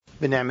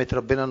بنعمة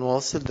ربنا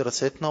نواصل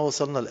دراستنا.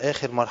 وصلنا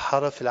لآخر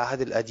مرحلة في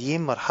العهد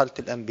القديم، مرحلة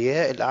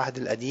الأنبياء. العهد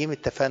القديم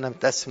اتفقنا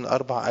متقسم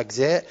ل4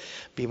 أجزاء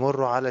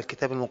بيمروا على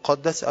الكتاب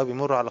المقدس أو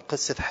بيمروا على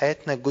قصة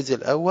حياتنا. الجزء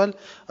الأول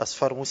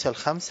أسفار موسى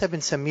ال5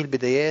 بنسميه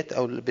البدايات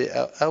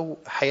أو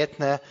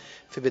حياتنا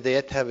في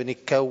بدايتها.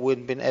 بنتكون،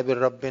 بنقابل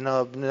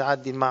ربنا،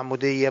 بنعدي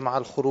المعمودية مع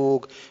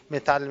الخروج،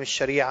 بنتعلم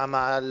الشريعة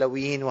مع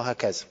اللاويين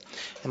وهكذا.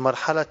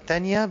 المرحلة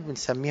الثانية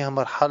بنسميها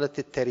مرحلة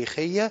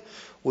التاريخية،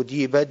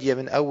 ودي بادية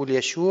من أول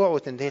يشوع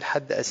وتنتهي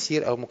لحد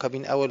أسير أو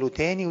مكابين أول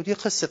وتاني. ودي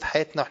قصة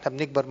حياتنا وإحنا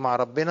بنكبر مع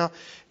ربنا،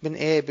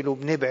 بنقابل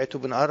وبنبعت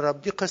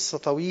وبنقرب. دي قصة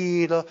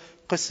طويلة،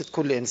 قصة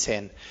كل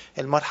إنسان.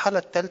 المرحلة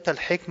الثالثة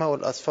الحكمة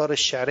والأسفار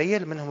الشعرية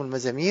اللي منهم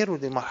المزامير،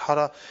 ودي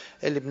المرحلة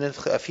اللي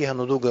بندخل فيها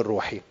النضوج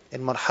الروحي.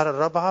 المرحلة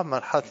الرابعة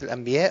مرحلة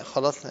الأنبياء،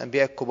 خلاص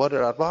الأنبياء الكبار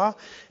ال4.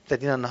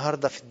 ابتدينا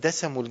النهاردة في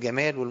الدسم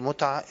والجمال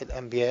والمتعة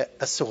الأنبياء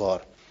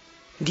الصغار.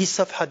 دي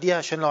الصفحة دي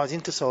عشان لو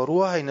عايزين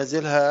تصوروها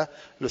هينزلها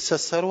الأستاذ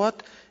ثروت.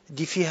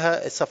 دي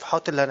فيها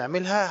الصفحات اللي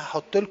هنعملها.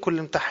 هحط لكم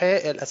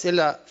الامتحان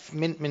الأسئلة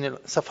من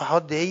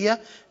الصفحات دي. هي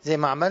زي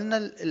ما عملنا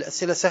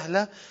الأسئلة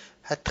سهلة،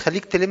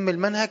 هتخليك تلم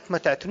المنهج. ما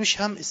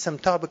تعتلوش هم،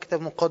 استمتعوا بالكتاب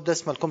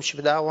المقدس، ما لكمش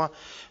بدعوة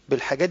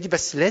بالحاجات دي،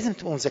 بس لازم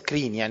تبقوا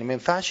مذاكرين. يعني ما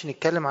ينفعش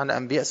نتكلم عن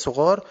أنبياء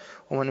صغار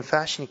وما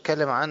ينفعش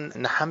نتكلم عن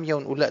نحمية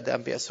ونقول لا ده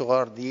أنبياء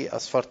صغار، دي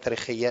أسفار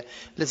تاريخية.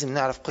 لازم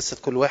نعرف قصة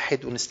كل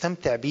واحد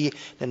ونستمتع بيه،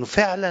 لأنه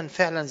فعلا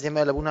فعلا زي ما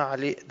قال أبونا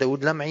علي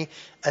داود لمعي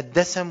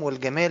الدسم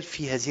والجمال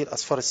في هذه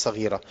الأسفار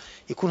الصغيرة.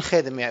 يكون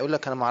خادم يعني يقول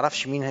لك أنا ما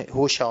أعرفش مين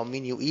هوشع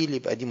ومين يوئيل،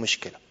 يبقى دي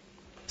مشكلة.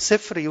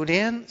 سفر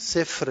يونان،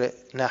 سفر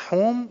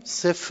نحوم،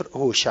 سفر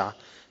هوشع،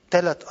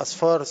 3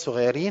 أسفار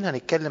صغيرين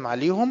هنتكلم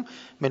عليهم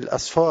من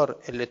الأسفار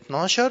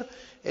ال12.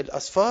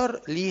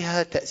 الأسفار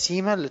ليها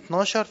تقسيمة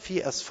ال12،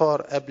 في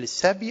أسفار قبل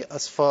السبي،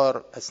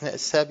 أسفار أثناء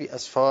السبي،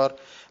 أسفار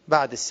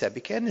بعد السبي،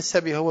 كأن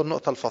السبي هو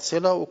النقطة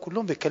الفاصلة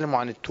وكلهم بيتكلموا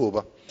عن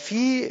التوبة.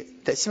 في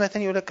تقسيمة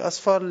تانية يقول لك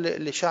أسفار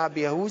لشعب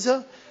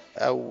يهوذا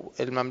أو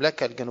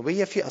المملكة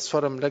الجنوبية، في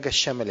أسفار المملكة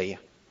الشمالية.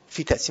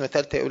 في تقسيمة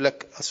ثالثة يقول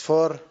لك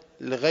أسفار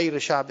لغير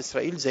شعب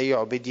إسرائيل زي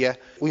عبيدية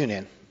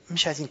ويونان.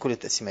 مش عايزين كل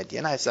التقسيمات دي،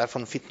 أنا عايز أعرف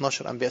أنه في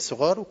 12 أنبياء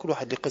صغار وكل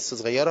واحد له قصة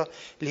صغيرة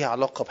ليها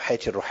علاقة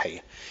بحياتي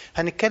الروحية.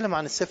 هنتكلم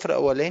عن السفر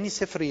الأولاني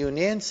سفر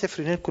يونان.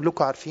 سفر يونان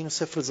كلكم عارفينه،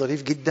 سفر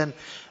ظريف جدا،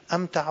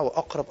 أمتع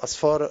وأقرب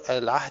أسفار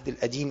العهد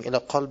القديم إلى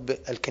قلب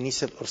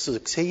الكنيسة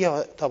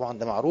الأرثوذكسية. طبعا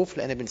ده معروف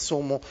لأن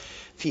بنصومه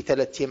في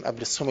 3 أيام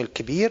قبل الصوم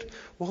الكبير،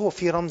 وهو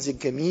في رمز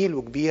جميل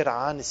وكبير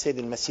عن السيد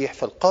المسيح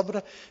في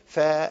القبر.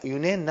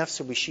 فيونان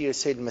نفسه بيشير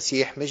السيد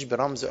المسيح مش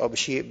برمز أو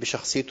بشيء،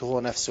 بشخصيته هو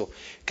نفسه.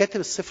 كاتب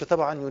السفر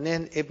طبعا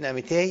يونان ابن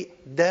أميتاي،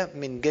 ده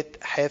من جد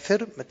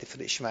حافر، ما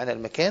تفرقش معنا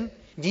المكان.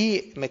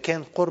 دي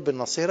مكان قرب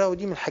الناصرة،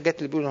 ودي من الحاجات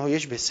اللي بيقولوا هو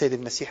يشبه السيد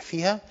المسيح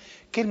فيها.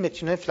 كلمة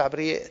يونان في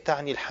العبرية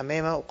تعني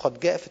الحمامة، وقد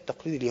جاء في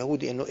التقليد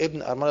اليهودي أنه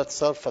ابن أرملة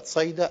صرفة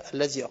صيدا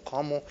الذي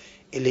أقامه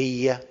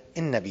إيليا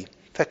النبي.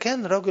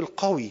 فكان راجل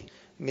قوي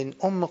من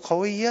أم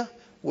قوية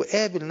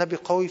وقابل نبي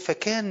قوي،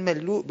 فكان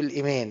ملوء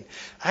بالإيمان.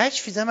 عاش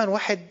في زمن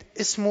واحد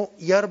اسمه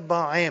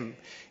يربعام.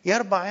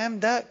 يربعام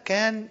ده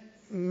كان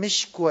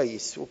مش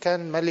كويس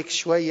وكان ملك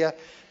شوية.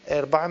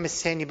 يربعام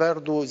الثاني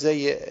برضو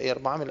زي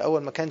يربعام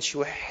الأول ما كانش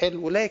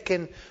حلو،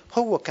 ولكن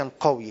هو كان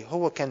قوي،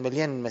 هو كان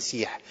مليان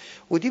المسيح.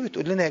 ودي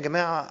بتقول لنا يا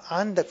جماعة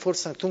عندك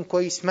فرصة انك تكون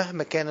كويس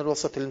مهما كان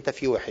الوسط اللي انت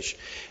فيه وحش.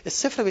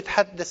 السفر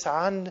بيتحدث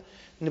عن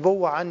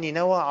نبوة عن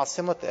نينوى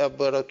عاصمة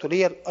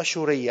الإمبراطورية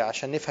الأشورية.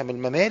 عشان نفهم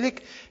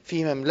الممالك،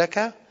 في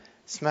مملكة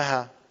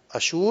اسمها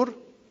أشور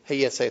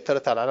هي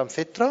سيطرت على العالم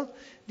فترة،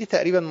 دي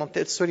تقريبا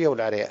منطقة سوريا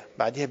والعراق.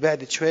 بعدها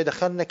بعدت شوية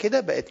دخلنا كده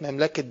بقت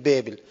مملكة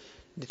بابل،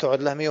 دي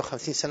تقعد لها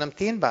 150 سنة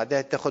 200،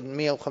 بعدها تاخد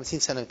 150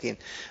 سنة 200،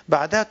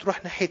 بعدها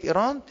تروح ناحية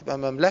إيران تبقى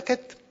مملكة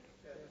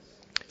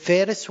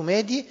فارس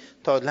ومادي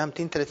تقعد لها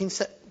 230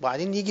 سنة.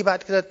 وبعدين يجي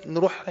بعد كده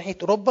نروح ناحية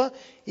أوروبا،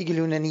 يجي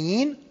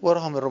اليونانيين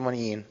وراهم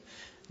الرومانيين.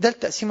 ده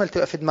التقسيمة اللي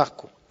تبقى في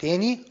دماغكم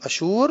تاني: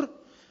 أشور،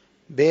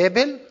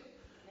 بابل،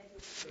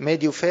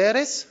 مادي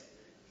وفارس،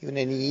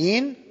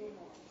 يونانيين،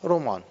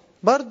 رومان.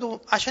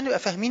 برضو عشان نبقى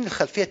فاهمين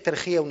الخلفية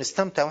التاريخية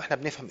ونستمتع واحنا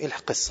بنفهم ايه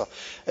القصة.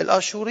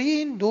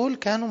 الاشوريين دول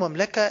كانوا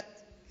مملكة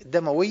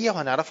دموية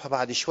وهنعرفها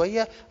بعد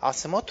شوية.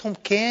 عاصمتهم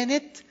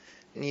كانت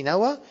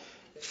نينوى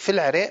في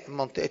العراق،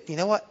 منطقة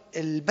نينوى.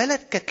 البلد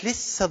كانت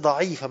لسه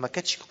ضعيفة، ما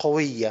كانتش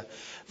قوية،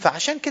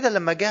 فعشان كده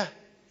لما جه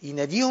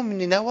يناديهم من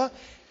نينوى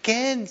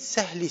كان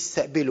سهل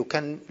يستقبله.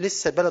 كان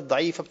لسه بلد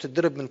ضعيفة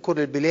بتضرب من كل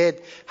البلاد،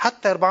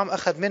 حتى يربعام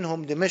أخذ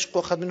منهم دمشق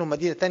وأخذ منهم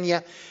مدينة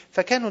تانية،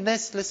 فكانوا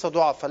الناس لسه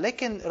ضعفة.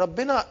 لكن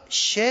ربنا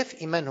شاف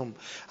إيمانهم.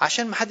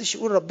 عشان ما حدش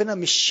يقول ربنا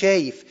مش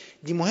شايف،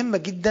 دي مهمة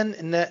جدا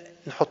إن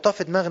نحطها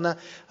في دماغنا.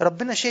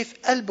 ربنا شايف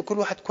قلب كل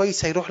واحد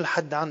كويس هيروح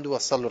لحد عنده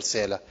وصل له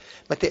رسالة.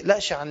 ما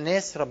تقلقش عن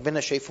الناس، ربنا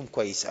شايفهم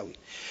كويس قوي.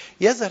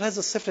 يظهر هذا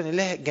السفر إن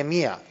إله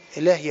جميع،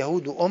 إله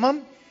يهود وأمم،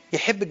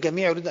 يحب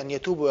الجميع، يريد أن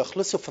يتوبوا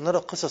ويخلصوا. فنرى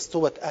قصص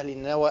توبة أهل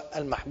نينوى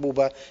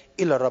المحبوبة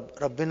إلى الرب.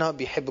 ربنا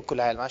بيحب كل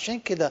العالم، عشان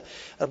كده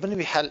ربنا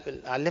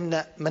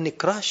بيعلمنا ما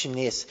نكرهش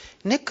الناس،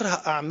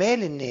 نكره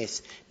أعمال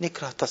الناس،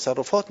 نكره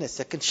تصرفات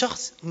الناس، لكن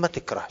شخص ما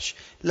تكرهش.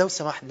 لو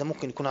سمحت ده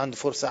ممكن يكون عنده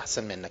فرصة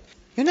أحسن منك.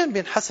 يونان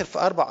بينحصر في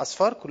 4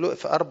 أسفار، كله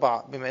في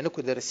 4 بما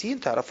انكم دارسين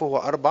تعرفوه،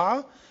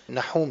 هو 4،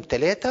 نحوم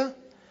 3،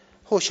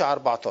 هوشع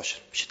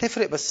 14. مش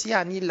هتفرق بس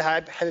يعني اللي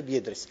حابب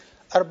يدرس.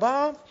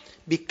 4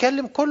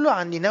 بيتكلم كله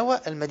عن نينوى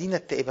المدينة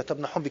التائبة. طب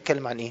نحوم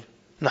بيتكلم عن ايه؟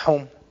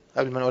 نحوم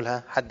قبل ما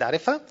نقولها حد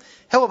عارفها؟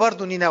 هو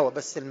برضو نينوى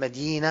بس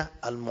المدينة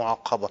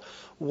المعقبة.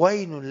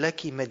 ويل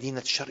لك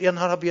مدينة الشر. يا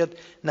نهار ابيض،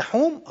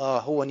 نحوم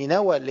هو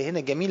نينوى اللي هنا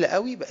جميلة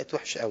قوي بقت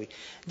وحش قوي،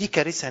 دي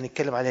كارثة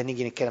هنتكلم عليها.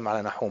 نيجي نتكلم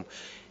على نحوم.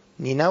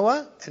 نينوى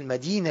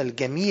المدينة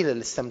الجميلة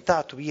اللي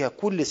استمتعت بها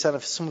كل سنة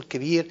في الصوم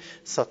الكبير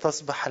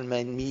ستصبح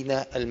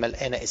المدينة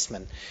الملقانة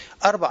اسما.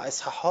 4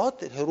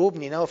 إصحاحات. الهروب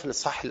نينوى في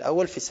الإصحاح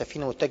الأول في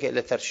سفينة متجهة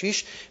إلى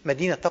ترشيش،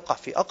 مدينة تقع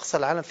في أقصى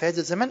العالم في هذا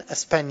الزمان،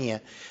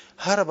 أسبانيا.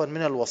 هربا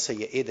من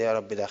الوصية. إيه ده يا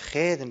رب، ده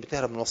خادم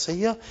بتهرب من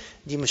الوصية؟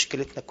 دي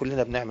مشكلتنا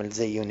كلنا، بنعمل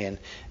زي يونان،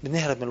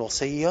 بنهرب من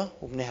الوصية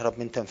وبنهرب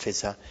من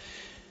تنفيذها.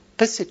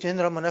 قصة يونان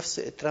رمى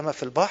نفسه اترمى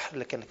في البحر،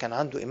 لكن كان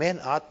عنده إيمان،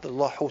 أعد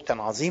الله حوتا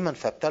عظيما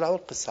فابتلعه.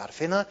 القصة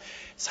عارفينها.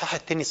 الإصحاح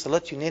الثاني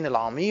صلاة يونان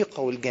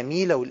العميقة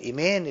والجميلة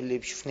والإيمان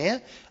اللي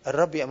شفناه،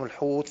 الرب يأمر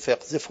الحوت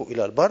فيقذفه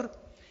إلى البر.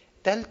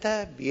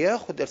 3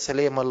 بياخد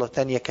إرسالية مرة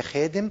تانية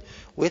كخادم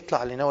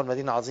ويطلع لنينوى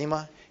المدينة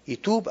العظيمة،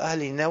 يتوب أهل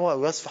نينوى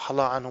ويصفح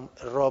الله عنهم.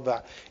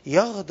 4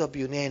 يغضب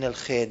يونان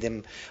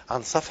الخادم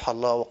عن صفح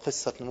الله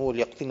وقصة نمو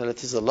اليقطين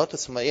التي ظلته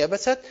ثم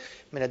يبست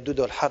من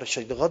الدودة والحر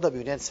الشديد. غضب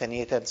يونان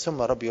ثانية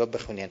ثم رب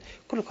يوبخ يونان.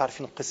 كلكم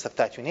عارفين القصة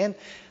بتاعت يونان،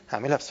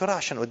 هعملها بسرعة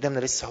عشان قدامنا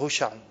لسه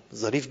هوشع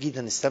ظريف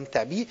جدا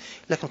نستمتع بيه،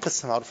 لكن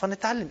قصة معروفة.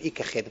 نتعلم ايه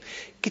كخادم؟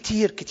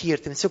 كتير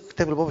تمسكوا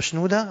كتاب البابا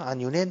شنودة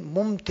عن يونان،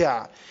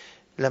 ممتع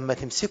لما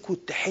تمسكوا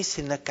تحس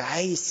انك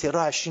عايز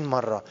تقراه 20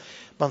 مرة.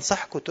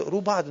 بنصحكم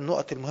تقروه. بعض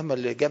النقط المهمة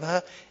اللي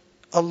جابها،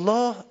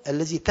 الله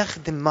الذي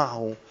تخدم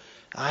معه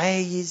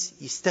عايز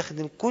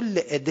يستخدم كل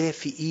أداة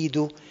في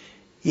إيده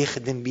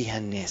يخدم بيها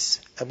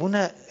الناس.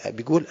 أبونا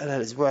بيقول أنا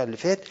الأسبوع اللي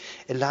فات،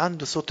 اللي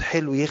عنده صوت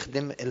حلو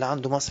يخدم، اللي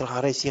عنده مسرح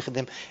عرايس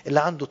يخدم، اللي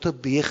عنده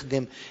طب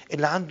يخدم،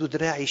 اللي عنده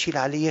دراع يشيل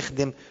عليه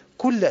يخدم.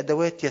 كل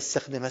أدوات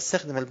يستخدمها،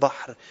 استخدم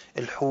البحر،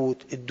 الحوت،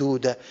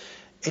 الدودة،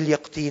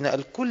 اليقطينة،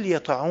 الكل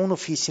يطعون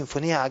في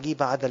سيمفونية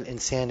عجيبة عدا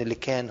الإنسان اللي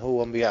كان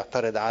هو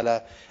بيعترض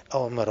على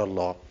أوامر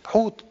الله.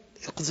 حوت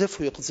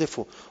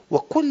يقذفه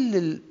وكل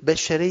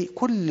البشرية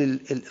كل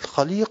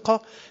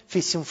الخليقة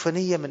في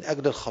سيمفونية من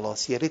أجل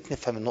الخلاص. يا ريت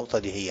نفهم النقطة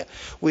دي هي.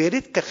 ويا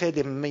ريت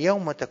كخادم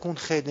يوم تكون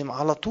خادم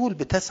على طول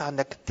بتسعى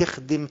أنك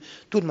تخدم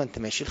طول ما أنت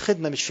ماشي.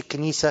 الخدمة مش في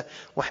الكنيسة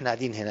وإحنا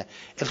قاعدين هنا،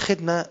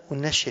 الخدمة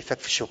والناس شايفاك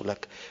في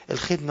شغلك،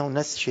 الخدمة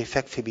والناس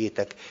شايفاك في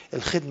بيتك،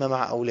 الخدمة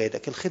مع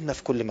أولادك، الخدمة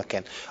في كل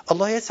مكان.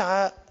 الله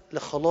يسعى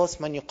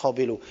لخلاص من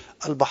يقابله.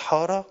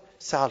 البحارة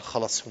سعى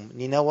لخلاصهم،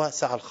 نينوى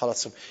سعى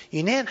لخلاصهم.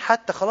 يونان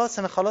حتى خلاص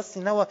أنا خلاص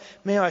نينوى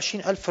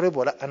 120,000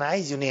 ربوة، لا أنا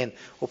عايز يونان،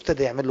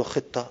 وابتدى يعمل له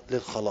خطة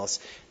للخلاص.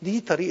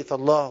 دي طريقة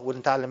الله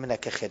ونتعلم منها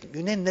كخادم.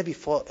 يونان نبي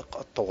فائق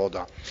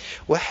التواضع.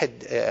 واحد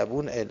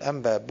أبونا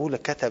الأنبا بولا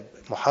كتب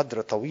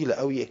محاضرة طويلة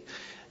قوي،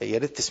 يا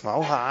ريت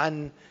تسمعوها،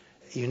 عن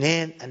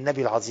يونان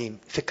النبي العظيم.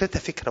 فكرتها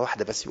فكرة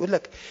واحدة بس، يقول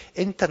لك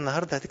أنت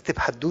النهاردة هتكتب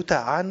حدوتة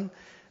عن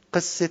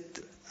قصة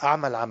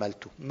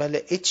عملته، ما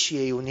لقيتش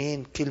يا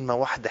يونان كلمة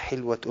واحدة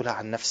حلوة تقولها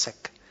عن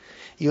نفسك.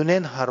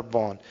 يونان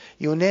هربان،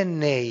 يونان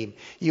نايم،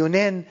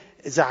 يونان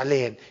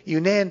زعلان،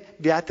 يونان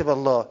بيعاتب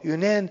الله،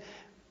 يونان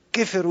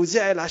كفر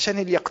وزعل عشان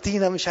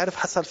اليقطينة مش عارف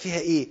حصل فيها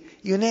ايه.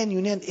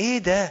 يونان ايه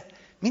ده؟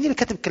 مين اللي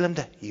كاتب الكلام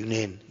ده؟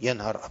 يونان. يا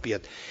نهار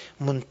ابيض،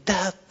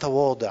 منتهى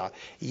التواضع،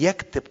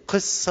 يكتب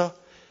قصة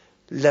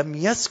لم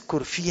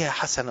يذكر فيها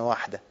حسنة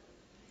واحدة.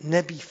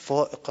 نبي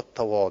فائق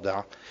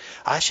التواضع.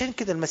 عشان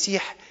كده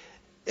المسيح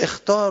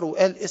اختار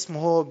وقال اسمه،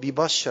 هو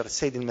بيبشر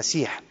السيد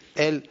المسيح،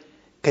 قال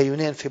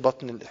كيونان في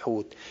بطن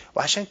الحوت.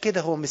 وعشان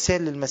كده هو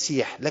مثال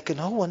للمسيح، لكن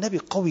هو نبي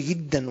قوي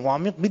جدا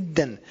وعميق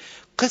جدا.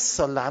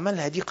 قصة اللي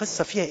عملها دي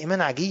قصة فيها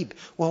إيمان عجيب،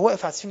 وهو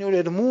واقف على السفينة يقول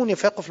يرموني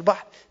فيقف في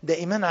البحر، ده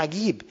إيمان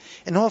عجيب.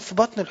 إن هو في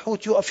بطن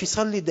الحوت يقف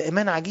يصلي، ده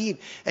إيمان عجيب.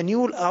 أن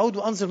يقول أعود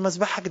وأنظر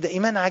مذبحك، ده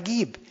إيمان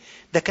عجيب.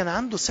 ده كان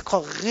عنده ثقة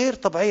غير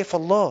طبيعية في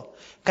الله،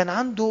 كان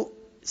عنده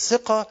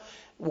ثقة،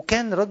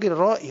 وكان راجل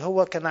رائي.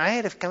 هو كان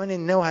عارف كمان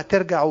انه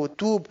هترجع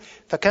وتوب،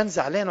 فكان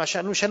زعلان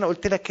عشان قالوش انا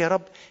قلت لك يا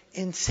رب.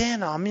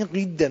 انسان عميق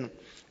جدا،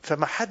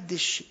 فما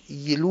حدش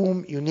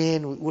يلوم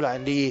يونان ويقول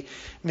عليه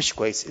مش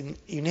كويس.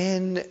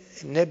 يونان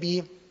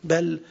نبي،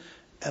 بل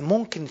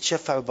ممكن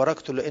نتشفع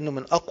ببركته لانه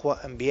من اقوى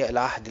انبياء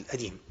العهد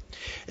القديم.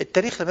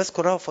 التاريخ لم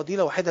يذكر له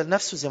فضيلة واحدة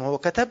لنفسه زي ما هو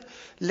كتب،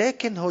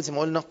 لكن هو زي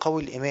ما قلنا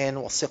قوي الإيمان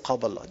والثقة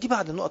بالله. دي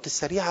بعض النقط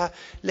السريعة،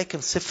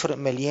 لكن سفر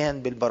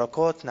مليان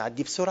بالبركات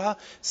نعديه بسرعة.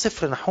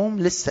 سفر نحوم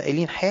لسه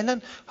قايلين حالا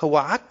هو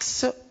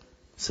عكس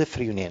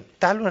سفر يونان.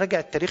 تعالوا نراجع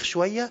التاريخ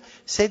شوية.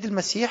 سيد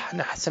المسيح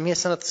احنا هنسميها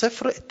سنة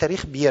 0،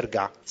 التاريخ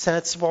بيرجع سنة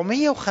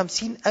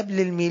 750 قبل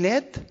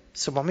الميلاد.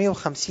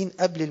 750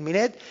 قبل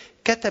الميلاد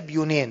كتب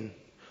يونان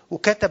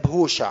وكتب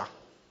هوشع،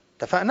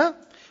 اتفقنا؟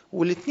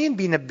 والاثنين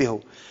بينبهوا،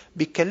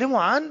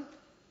 بيتكلموا عن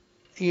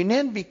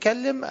يونان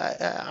بيتكلم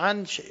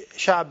عن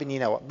شعب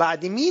نينوى.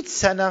 بعد 100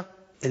 سنة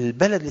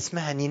البلد اللي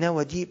اسمها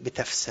نينوى دي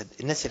بتفسد،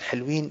 الناس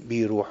الحلوين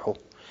بيروحوا.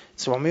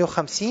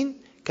 750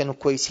 كانوا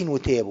كويسين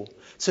وتابوا،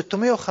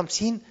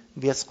 650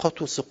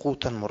 بيسقطوا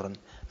سقوطا مرا.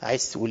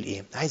 عايز تقول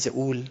ايه؟ عايز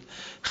اقول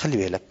خلي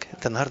بالك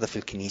انت النهارده في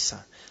الكنيسه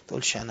ما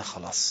تقولش انا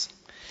خلاص.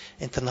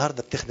 انت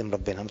النهارده بتخدم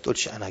ربنا ما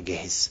تقولش انا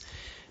جاهز.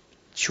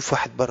 شوف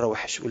واحد بره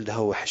وحش قول ده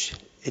هو وحش.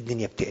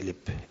 الدنيا بتقلب،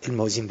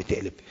 الموازين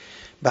بتقلب.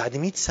 بعد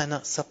 100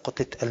 سنة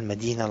سقطت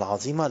المدينة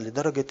العظيمة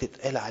لدرجة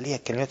اتقال عليها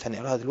كلمات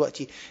هنقراها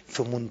دلوقتي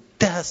في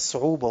منتهى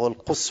الصعوبة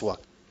والقسوة.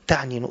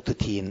 تعني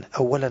نقطتين: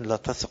 أولا لا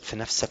تثق في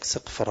نفسك،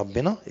 ثق في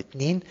ربنا.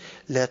 2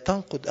 لا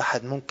تنقد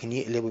أحد ممكن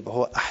يقلب ويبقى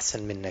هو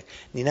أحسن منك.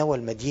 نينوى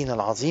المدينة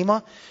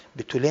العظيمة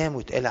بتلام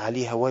واتقال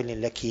عليها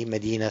ويل لك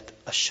مدينة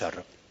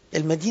الشر.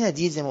 المدينة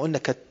دي زي ما قلنا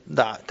كانت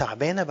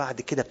تعبانة،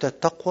 بعد كده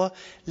ابتدت تقوى،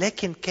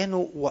 لكن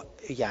كانوا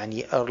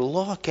يعني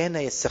الله كان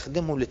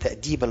يستخدمه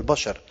لتأديب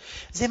البشر.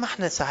 زي ما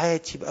احنا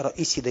ساعات يبقى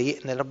رئيس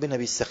يضايقنا ربنا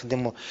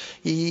بيستخدمه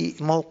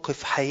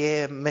موقف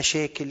حياة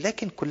مشاكل،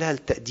 لكن كلها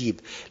للتأديب.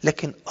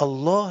 لكن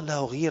الله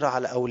له غيرة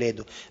على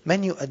أولاده،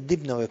 من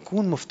يؤدبنا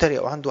ويكون مفترئ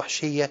وعنده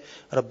وحشية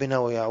ربنا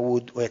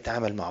ويعود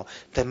ويتعامل معه.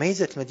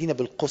 تميزت المدينة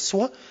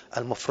بالقسوة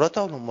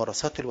المفرطة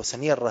والممارسات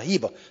الوثنية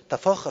الرهيبة،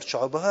 تفاخر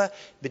شعوبها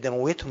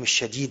بدمويتهم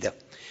الشديدة.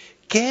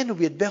 كانوا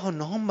بيتباهوا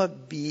ان هم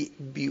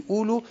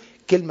بيقولوا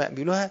كلمة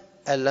بيقولوها: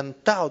 ألم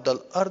تعد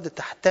الأرض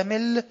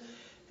تحتمل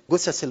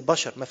جثث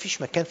البشر؟ ما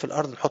فيش مكان في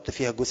الأرض نحط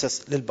فيها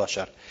جثث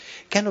للبشر.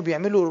 كانوا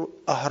بيعملوا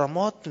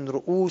أهرامات من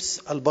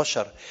رؤوس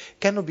البشر.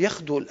 كانوا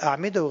بياخدوا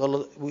الأعمدة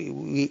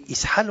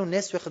ويسحلوا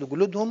الناس وياخدوا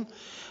جلودهم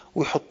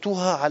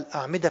ويحطوها على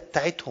الأعمدة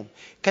بتاعتهم.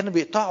 كانوا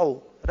بيقطعوا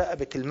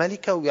رقبة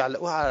الملكة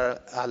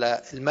ويعلقوها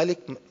على الملك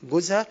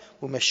جوزها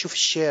ويمشوه في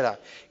الشارع.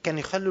 كانوا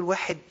يخلوا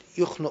الواحد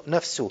يخنق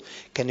نفسه.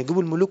 كانوا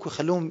يجيبوا الملوك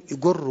ويخلوهم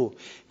يجروا.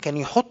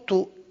 كانوا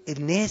يحطوا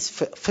الناس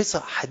في فصا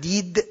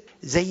حديد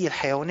زي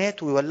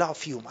الحيوانات ويولعوا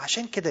فيهم.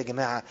 عشان كده يا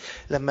جماعة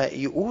لما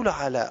يقولوا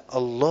على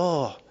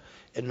الله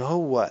ان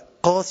هو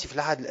قاسي في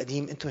العهد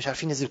القديم، انتوا مش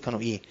عارفين نزلوا كانوا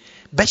ايه،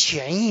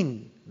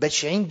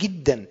 بشعين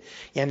جدا.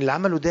 يعني اللي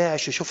عملوا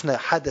داعش وشفنا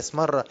حدث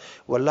مرة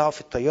ولعوا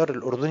في الطيار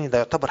الأردني، ده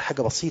يعتبر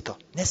حاجة بسيطة.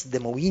 ناس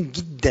دمويين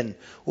جدا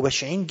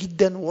وبشعين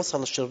جدا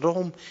ووصل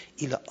شرهم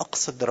إلى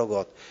أقصى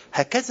الدرجات.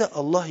 هكذا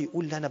الله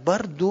يقول لنا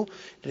برضو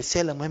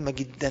رسالة مهمة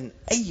جدا: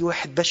 أي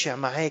واحد بشع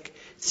معاك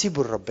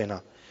سيبه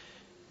لربنا.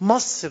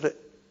 مصر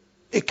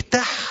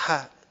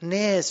اجتاحها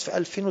ناس في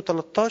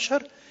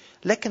 2013،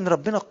 لكن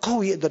ربنا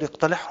قوي يقدر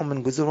يقتلعهم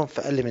من جذورهم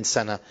في أقل من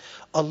سنة.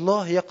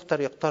 الله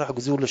يقدر يقتلع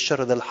جذور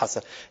للشر. ده اللي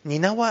حصل.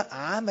 نينوى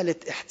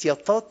عملت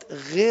احتياطات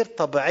غير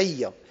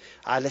طبيعية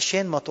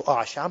علشان ما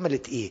تقعش.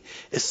 عملت ايه؟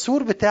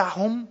 السور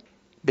بتاعهم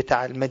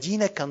بتاع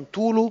المدينة كان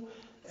طوله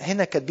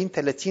هنا كاتبين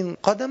 30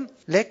 قدم،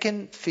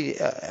 لكن في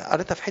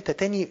قريتها في حتة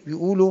تاني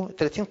بيقولوا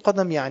 30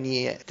 قدم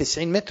يعني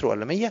 90 متر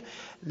ولا 100.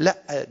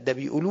 لا ده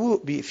بيقولوا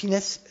في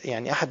ناس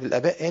يعني أحد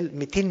الآباء قال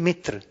 200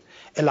 متر.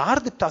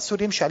 العرض بتاع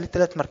سور يمشي عليه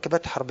 3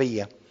 مركبات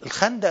حربية.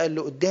 الخندق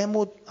اللي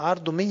قدامه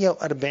عرضه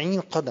 140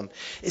 قدم.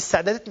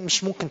 استعدادات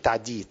مش ممكن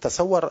تعديه.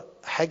 تصور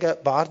حاجة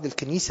بعرض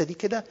الكنيسة دي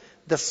كده،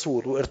 ده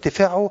السور،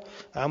 وارتفاعه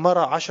عمارة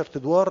 10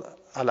 أدوار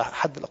على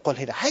حد الأقل.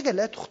 هنا حاجة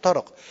لا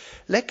تخترق.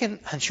 لكن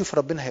هنشوف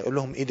ربنا هيقول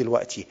لهم ايه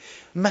دلوقتي: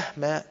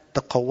 مهما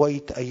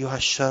تقويت أيها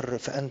الشر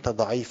فأنت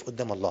ضعيف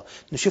قدام الله.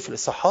 نشوف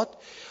الإصحاحات.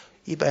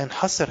 يبقى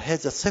ينحصر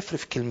هذا السفر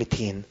في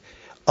كلمتين: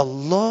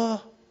 الله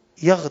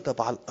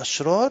يغضب على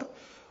الأشرار،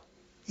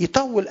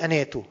 يطول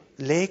أناته،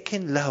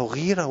 لكن له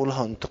غيرة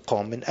وله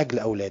انتقام من أجل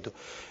أولاده.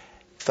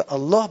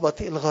 فالله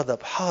بطيء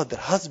الغضب، حاضر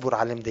هصبر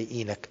على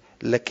مضايقينك،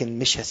 لكن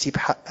مش هسيب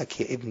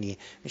حقك يا ابني،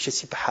 مش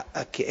هسيب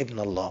حقك يا ابن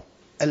الله.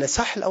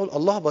 الإصحاح الأول: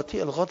 الله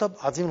بطيء الغضب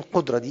عظيم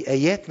القدرة. دي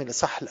آيات من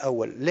الإصحاح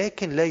الأول،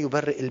 لكن لا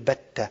يبرئ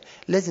البتة.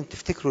 لازم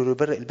تفتكروا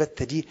يبرئ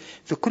البتة دي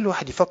في كل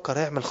واحد يفكر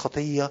يعمل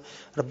خطية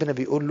ربنا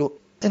بيقول له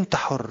أنت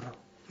حر،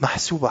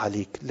 محسوب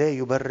عليك. لا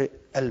يبرئ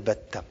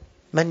البتة.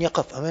 من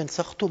يقف أمام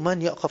سخطه،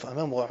 من يقف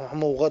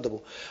أمامه وغضبه.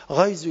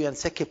 غيظه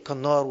ينسكب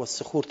كالنار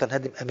والصخور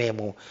تنهدم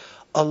أمامه.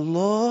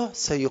 الله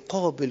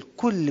سيقابل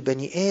كل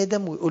بني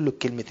آدم ويقول له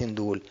الكلمتين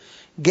دول: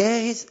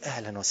 جاهز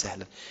أهلا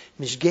وسهلا،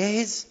 مش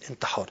جاهز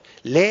انت حر.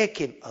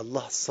 لكن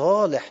الله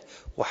صالح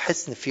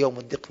وحسن في يوم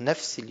الضيق،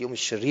 نفس اليوم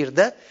الشرير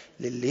ده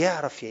للي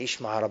يعرف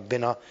يعيش مع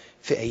ربنا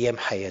في أيام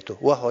حياته،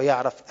 وهو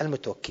يعرف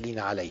المتوكلين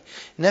عليه.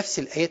 نفس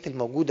الآيات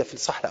الموجودة في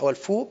الصح الأول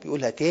فوق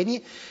بيقولها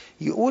تاني.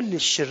 يقول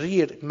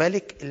للشرير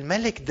ملك،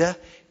 الملك ده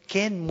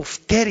كان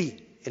مفتري.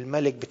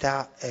 الملك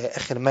بتاع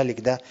آخر ملك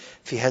ده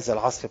في هذا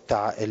العصر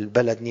بتاع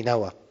البلد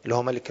نينوى، اللي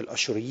هو ملك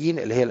الأشوريين،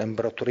 اللي هي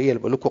الإمبراطورية اللي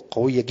بقول لكم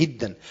قوية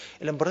جدا.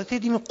 الإمبراطورية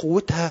دي من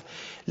قوتها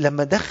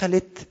لما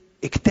دخلت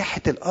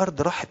اجتاحت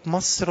الأرض، راحت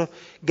مصر،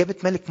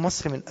 جابت ملك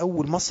مصر من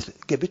أول مصر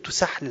جابته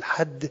سحل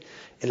لحد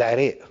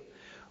العراق،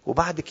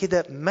 وبعد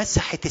كده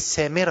مسحت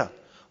السامرة.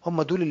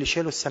 هم دول اللي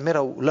شالوا السامرة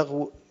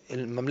ولغوا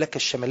المملكة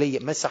الشمالية،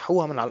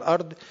 مسحوها من على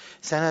الأرض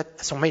سنة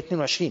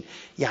 1922.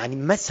 يعني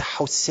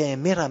مسحوا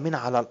السامرة من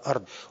على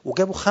الأرض،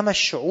 وجابوا 5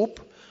 شعوب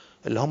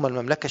اللي هم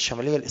المملكة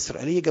الشمالية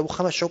الإسرائيلية، جابوا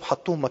 5 شعوب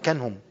حطوهم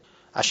مكانهم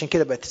عشان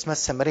كده بقت اسمها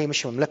السامرية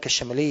مش المملكة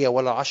الشمالية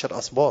ولا 10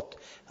 أسباط.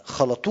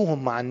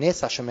 خلطوهم مع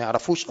الناس عشان ما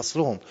يعرفوش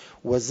أصلهم،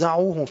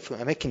 وزعوهم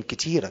في أماكن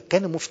كتيرة،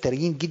 كانوا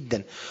مفتريين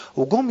جدا.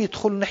 وجم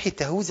يدخلوا ناحية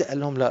يهوذا قال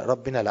لهم لا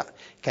ربنا لا.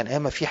 كان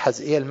قام في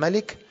حزقية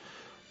الملك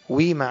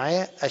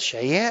ومعاه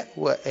أشعياء،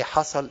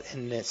 وحصل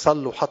ان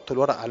صلوا وحطوا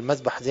الورق على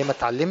المذبح زي ما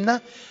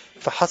اتعلمنا.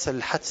 فحصل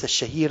الحادثة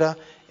الشهيرة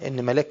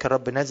ان ملاك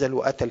الرب نزل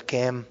وقتل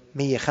كام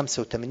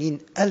 185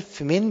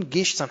 ألف من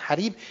جيش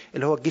سنحريب،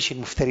 اللي هو الجيش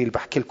المفتري اللي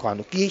بحكي لكم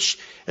عنه. جيش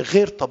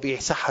غير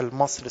طبيعي، سحل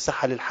مصر،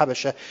 سحل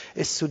الحبشة،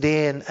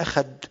 السودان،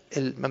 أخذ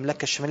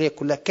المملكة الشمالية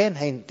كلها، كان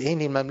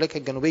هينهي المملكة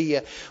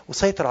الجنوبية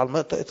وسيطر على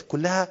المنطقة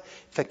كلها.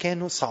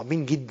 فكانوا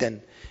صعبين جدا.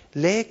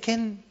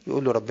 لكن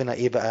يقول له ربنا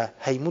ايه بقى؟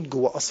 هيموت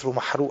جوه قصره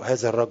محروق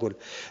هذا الرجل،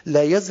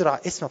 لا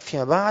يزرع اسمك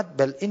فيما بعد،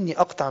 بل اني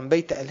اقطع من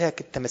بيت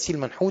الهك التماثيل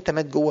منحوته.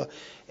 مات جوه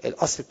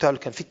القصر بتاعه اللي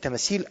كان فيه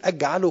التماثيل،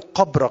 اجعله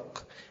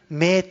قبرك.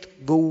 مات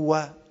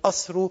جوه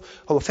قصره.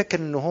 هو فاكر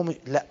انه هو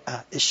لا،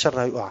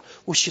 الشر هيقع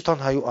والشيطان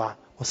هيقع،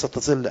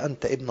 وستظل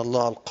انت ابن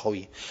الله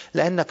القوي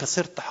لانك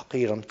صرت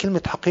حقيرا.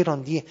 كلمه حقيرا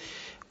دي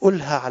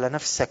قولها على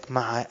نفسك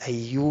مع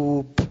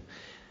ايوب.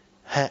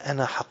 ها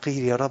أنا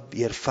حقير يا رب،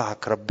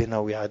 يرفعك ربنا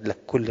ويعد لك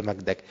كل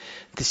مجدك.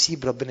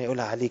 تسيب ربنا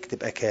يقولها عليك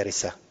تبقى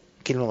كارثة.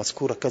 كلمة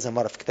مذكورة كذا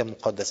مرة في الكتاب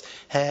المقدس،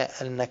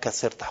 ها أنك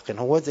صرت حقير.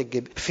 هو ذا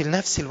في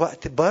نفس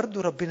الوقت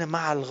برضو ربنا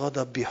مع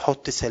الغضب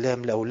بيحط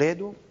سلام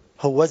لأولاده.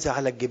 هوذا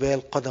على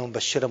الجبال قدم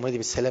مبشرة منادي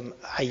بالسلام،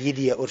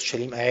 عيدي يا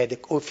أورشليم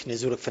أعادك، أوف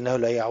نزورك فإنه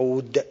لا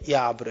يعود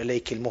يعبر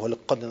إليك المهلك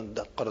قد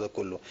انقرض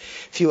كله.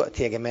 في وقت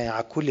يا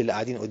جماعة كل اللي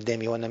قاعدين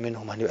قدامي وأنا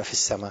منهم هنبقى في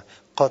السماء،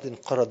 قد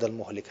انقرض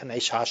المهلك.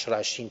 هنعيش 10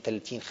 20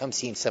 30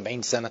 50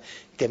 70 سنة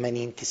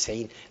 80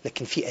 90،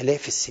 لكن في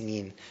آلاف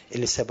السنين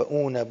اللي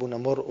سبقونا أبونا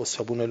مرقس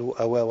وأبونا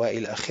لوقا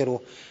وإلى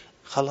آخره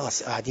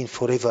خلاص قاعدين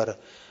فوريفر.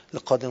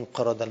 لقد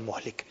انقرض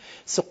المهلك.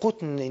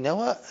 سقوط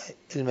نينوى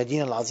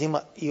المدينة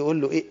العظيمة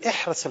يقول له ايه؟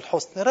 احرس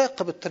الحسن،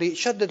 راقب الطريق،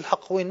 شدد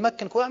الحقوين،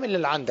 مكنك واعمل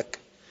اللي عندك.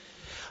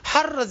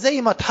 حرس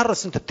زي ما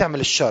تحرس انت بتعمل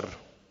الشر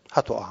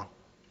هتقع.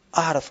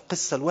 اعرف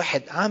قصة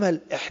الواحد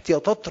عمل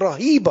احتياطات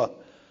رهيبة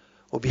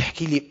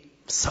وبيحكي لي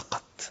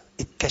سقط،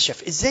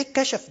 اتكشف. ازاي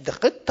اتكشف؟ ده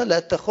خطة لا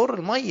تخر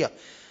المية.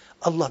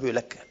 الله بيقول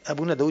لك،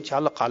 ابونا داود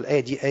يعلق على الايه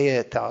دي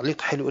ايه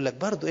تعليق حلو، يقول لك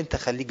برضو انت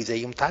خليك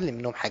زيه، متعلم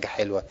منهم حاجه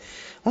حلوه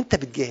وانت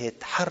بتجاهد.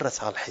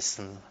 حرص على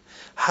الحصن،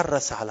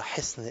 حرص على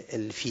حصن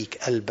اللي فيك،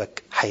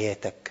 قلبك،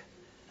 حياتك.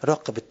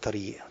 راقب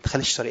الطريق، ما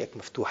تخليش طريقك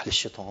مفتوح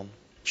للشيطان.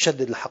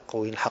 شدد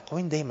الحقوين.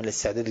 الحقوين دايما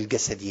الاستعداد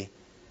الجسدي،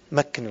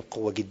 مكن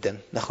القوة جدا،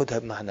 ناخدها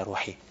بمعنى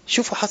روحي.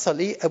 شوفوا حصل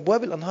ايه؟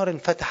 ابواب الانهار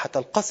انفتحت،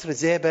 القصر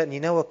ذاب،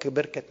 نينوى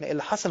كبركة ماء.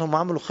 اللي حصل هم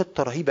عملوا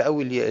خطة رهيبة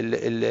قوي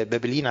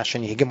البابليين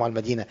عشان يهجموا على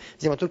المدينة.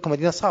 زي ما قلت لكم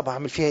مدينة صعبة،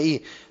 عامل فيها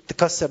ايه؟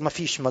 تكسر، ما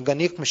فيش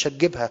مجانيق مش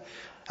هتجيبها.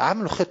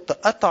 عملوا خطة،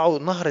 قطعوا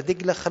نهر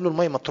دجلة، خلوا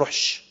المية ما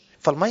تروحش،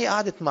 فالمية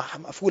قعدت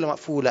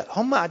مقفولة.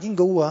 هم قاعدين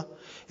جوه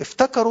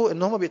افتكروا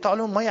ان هم بيقطعوا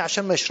لهم مية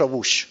عشان ما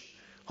يشربوش.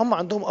 هم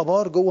عندهم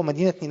ابار جوه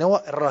مدينة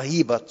نينوى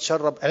رهيبة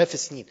تشرب آلاف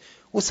السنين،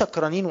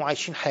 وسكرانين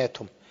وعايشين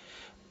حياتهم.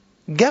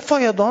 جاء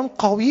فيضان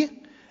قوي،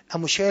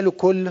 قاموا شالوا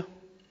كل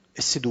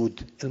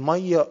السدود،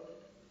 المية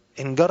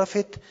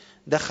انجرفت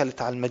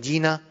دخلت على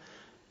المدينة،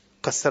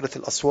 كسرت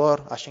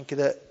الأسوار. عشان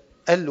كده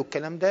قالوا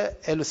الكلام ده،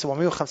 قالوا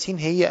 750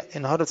 هي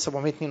انهارت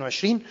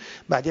 722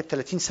 بعدها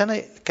ب30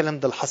 سنة. الكلام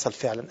ده اللي حصل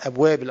فعلا.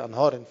 أبواب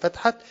الأنهار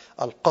انفتحت،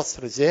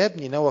 القصر ذاب،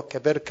 نينوى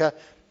كبركة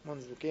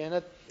منذ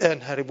كانت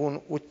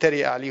انهربون،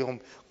 والتريق عليهم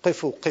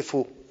قفوا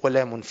قفوا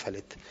ولا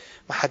منفلت.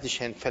 ما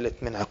حدش هينفلت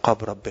من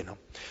عقاب ربنا.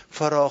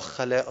 فراغ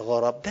خلاء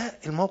غراب، ده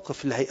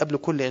الموقف اللي هيقابله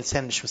كل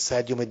إنسان مش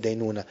مستعد يوم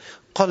الدينونة.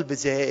 قلب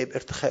ذائب،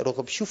 ارتخاء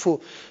رغب.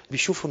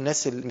 بيشوفوا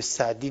الناس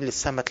المستعدين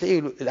للسماء، تلاقي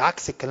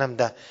العكس الكلام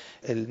ده.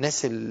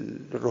 الناس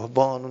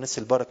الرهبان والناس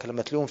البركة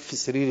لما تلاقيهم في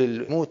سرير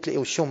الموت تلاقي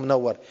وشهم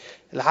منور.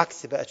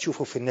 العكس بقى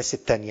تشوفه في الناس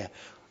التانية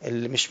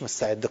اللي مش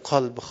مستعد،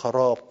 قلب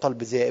خراب،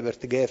 قلب ذائب،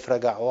 ارتجاف،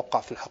 رجع،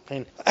 وقع في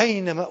الحقين.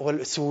 أين مأوى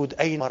الأسود؟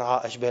 أين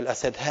مرعى أشباه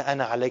الأسد؟ ها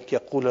أنا عليك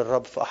يقول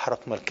الرب، فأحرق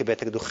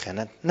مركباتك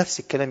دخانا. نفس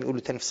الكلام يقوله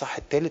تاني في صح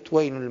الثالث،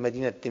 وين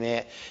للمدينة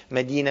الدماء،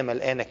 مدينة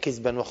ملقانة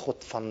كذبا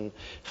وخطفا.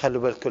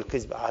 خلوا بالكم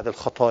الكذب أحد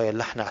الخطايا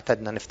اللي احنا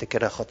اعتدنا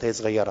نفتكرها خطايا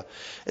صغيرة.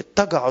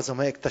 اتجع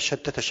عظمائك،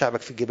 تشتت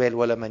شعبك في الجبال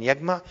ولا من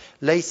يجمع.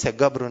 ليس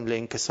جبر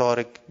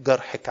لانكسارك،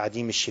 جرحك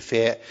عديم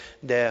الشفاء،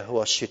 ده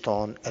هو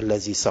الشيطان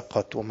الذي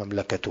سقط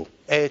ومملكته.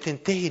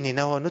 تنتهي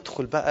نينوى.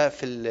 ندخل بقى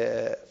في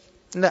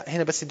لا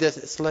هنا بس ده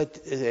سلايد.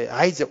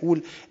 عايز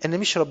اقول ان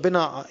مش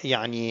ربنا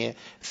يعني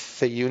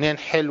في يونان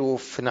حلو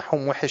في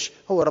نحوم وحش،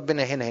 هو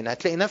ربنا هنا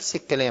هتلاقي نفس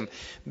الكلام،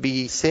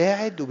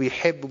 بيساعد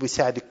وبيحب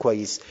وبيساعد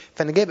كويس.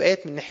 فانا جايب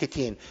ايات من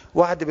ناحيتين،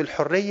 وعد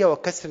بالحريه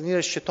وكسر نيل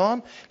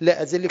الشيطان،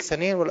 لا اذلك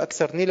ثانيا ولا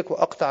اكسر نيلك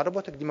واقطع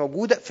ربطك. دي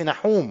موجوده في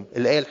نحوم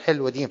الايه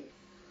الحلوه دي.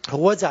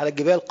 هوذا على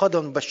الجبال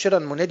قدم مبشرا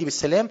منادي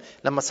بالسلام.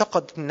 لما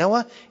سقط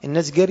نينوى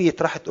الناس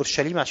جريت راحت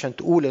اورشليم عشان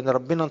تقول ان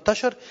ربنا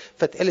انتشر،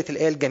 فاتقالت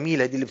الايه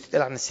الجميله دي اللي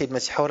بتتقال عن السيد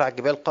المسيح، على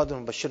الجبال قدم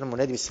مبشرا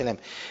منادي بالسلام.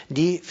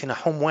 دي في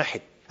نحوم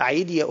 1.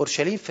 عيدي يا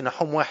أورشليم في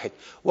نحوم 1.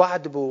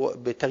 وعد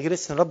بتغيير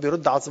اسم الرب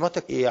يرد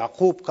عظمتك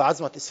يعقوب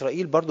كعظمة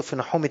إسرائيل برضو في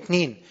نحوم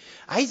 2.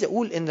 عايز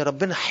أقول إن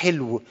ربنا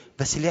حلو،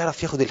 بس اللي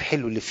يعرف ياخد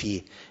الحلو اللي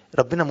فيه.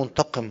 ربنا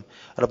منتقم،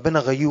 ربنا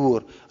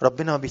غيور،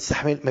 ربنا ما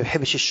بيستحمل، ما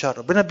بيحبش الشر،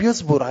 ربنا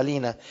بيصبر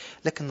علينا،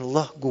 لكن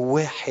الله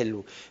جواه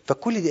حلو.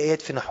 فكل دي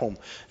آيات في نحوم.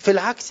 في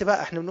العكس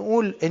بقى احنا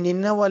بنقول ان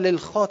النوى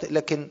للخاطئ،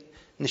 لكن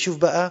نشوف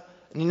بقى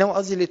ننوى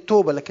قصدي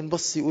للتوبة، لكن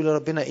بص يقول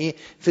ربنا ايه؟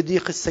 في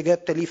ضيق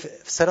استجبت لي،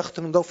 صرخت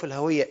من جوف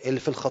الهوية. اللي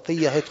في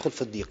الخطية هيدخل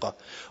في الضيقة.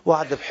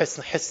 وعد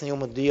بحصن، حصن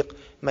يوم الضيق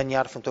من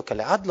يعرف ان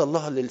توكل. عدل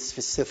الله اللي في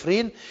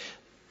السفرين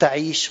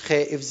تعيش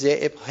خائف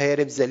زائب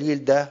هارب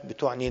ذليل، ده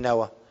بتوع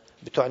نينوى.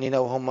 بتوع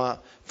نينوى هم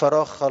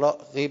فراغ،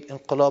 خلاء، غيب،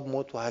 انقلاب،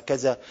 موت،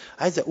 وهكذا.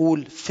 عايز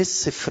اقول في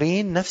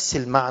السفرين نفس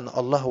المعنى.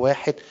 الله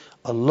واحد،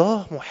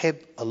 الله محب،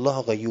 الله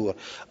غيور،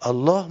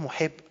 الله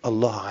محب،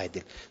 الله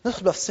عادل.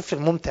 ندخل بقى في السفر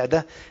الممتع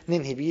ده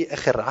ننهي بيه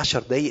اخر 10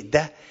 دقايق.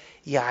 ده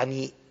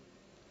يعني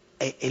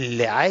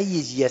اللي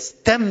عايز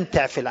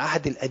يستمتع في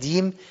العهد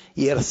القديم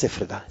يقرأ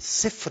السفر ده.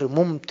 السفر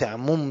ممتع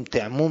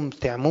ممتع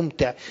ممتع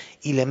ممتع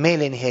إلى ما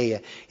لا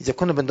نهاية. إذا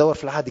كنا بندور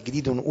في العهد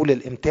الجديد ونقول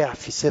الإمتاع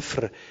في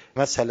سفر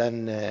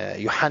مثلا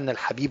يوحنا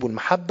الحبيب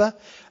والمحبة،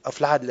 أو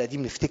في العهد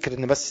القديم نفتكر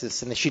إن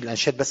بس نشيل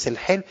الأنشاد بس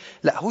الحلو.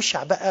 لا،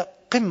 هوشع بقى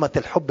قمة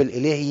الحب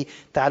الإلهي.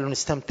 تعالوا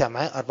نستمتع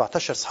معاه.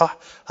 14 صح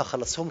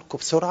هخلصهم لكم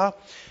بسرعة.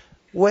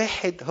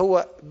 واحد،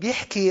 هو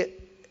بيحكي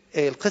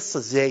القصة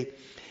إزاي؟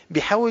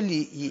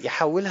 بيحاول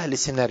يحولها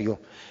لسيناريو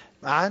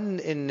عن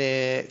ان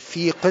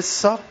في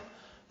قصة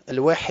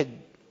الواحد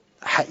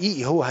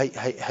حقيقي. هو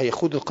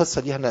هيخوض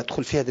القصة دي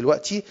هندخل فيها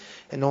دلوقتي،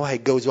 ان هو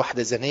هيتجوز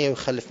واحدة زانية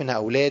ويخلف منها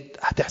اولاد.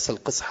 هتحصل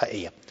قصة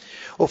حقيقية.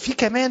 وفي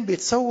كمان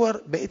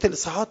بيتصور بقية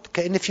الاصحاحات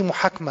كأن في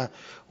محاكمة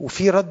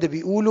وفي رد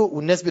بيقوله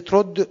والناس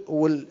بترد،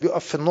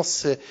 وبيقف في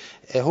النص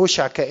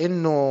هوشع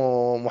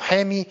كأنه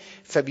محامي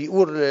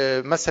فبيقول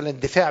مثلا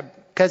الدفاع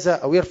كذا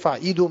او يرفع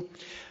ايده.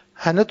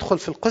 هندخل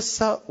في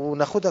القصة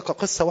وناخدها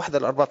كقصة واحدة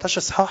ل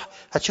 14 صحاح.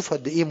 هتشوفوا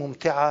قد ايه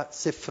ممتعة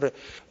سفر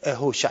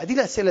هوشع. دي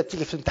الأسئلة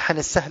بتيجي في الامتحان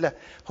السهلة.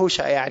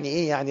 هوشع يعني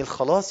ايه؟ يعني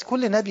الخلاص.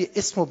 كل نبي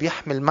اسمه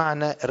بيحمل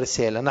معنى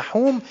الرسالة.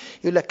 نحوم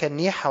يقول لك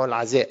النيحة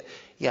والعزاء.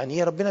 يعني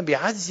ايه؟ ربنا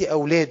بيعزي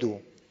أولاده.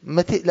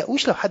 ما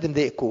تقلقوش لو حد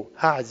مضايقكم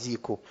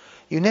هعزيكم.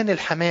 يونان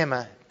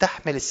الحمامة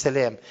تحمل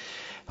السلام.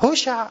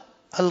 هوشع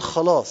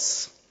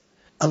الخلاص.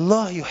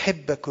 الله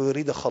يحبك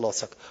ويريد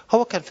خلاصك.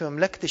 هو كان في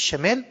مملكة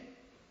الشمال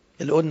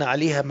اللي قلنا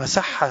عليها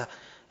مسحها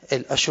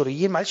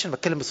الأشوريين. معلش أنا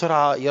بتكلم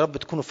بسرعة، يا رب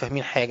تكونوا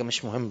فاهمين حاجة.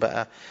 مش مهم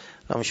بقى،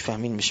 لو مش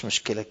فاهمين مش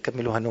مشكلة،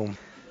 كملوها نوم.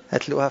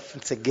 هتلاقوها في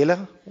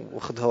مسجلة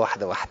وخدوها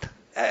واحدة واحدة.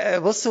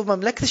 بصوا،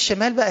 مملكة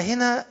الشمال بقى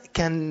هنا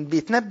كان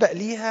بيتنبأ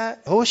ليها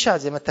هوشع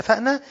زي ما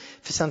اتفقنا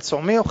في سنة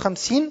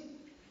 950.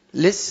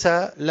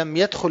 لسه لم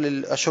يدخل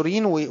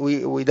الأشوريين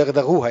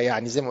ويدغدغوها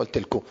يعني زي ما قلت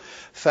لكم.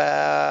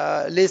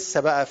 فلسه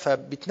بقى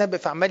فبيتنبأ،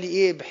 فعمالي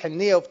ايه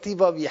بحنية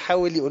وبطيبة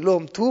بيحاول يقول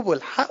لهم توبوا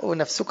الحقوا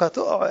نفسكم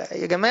هتقعوا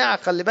يا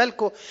جماعة. خلي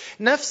بالكم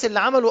نفس اللي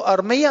عملوا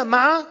أرمية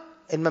مع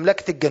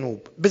المملكة الجنوب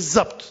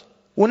بالظبط،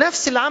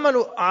 ونفس اللي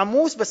عمله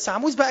عموس. بس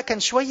عموس بقى كان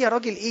شوية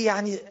راجل ايه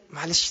يعني،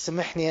 معلش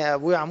سامحني يا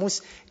ابويا،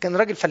 عموس كان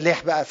راجل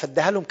فلاح بقى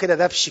فادها لهم كده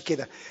دبش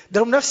كده. ده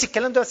لهم نفس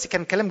الكلام ده، بس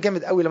كان كلام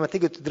جامد قوي لما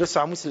تيجوا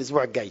تدرسوا عموس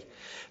الاسبوع الجاي.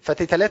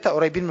 فتلاتة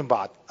قريبين من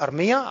بعض،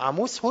 أرمية،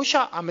 عموس،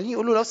 هوشع، عمالين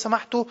يقولوا لو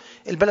سمحتوا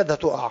البلد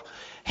هتقع.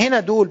 هنا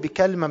دول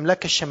بيتكلم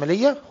المملكة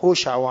الشمالية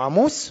هوشع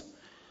وعموس.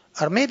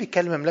 أرمية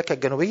بيتكلم المملكة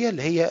الجنوبية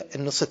اللي هي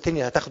النص التاني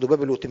اللي هتاخدوا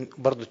بابل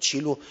وبرضه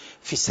تشيلوا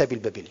في السبي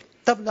البابلي.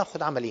 طب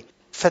ناخد عمل ايه؟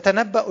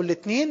 فتنبأوا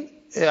الاثنين.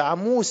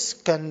 عموس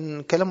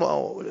كان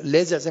كلامه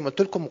لاذع زي ما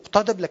قلت لكم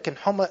مقتضب، لكن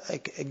حما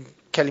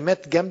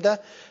كلمات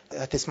جامدة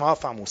هتسمعوها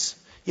في عموس.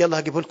 يلا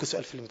هجيبه لكم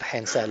سؤال في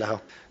الامتحان سهل اهو.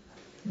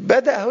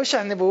 بدأ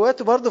هوشع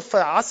نبواته برضه في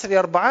عصر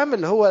يربعام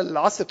اللي هو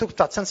العصر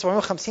بتاع سنة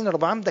 750.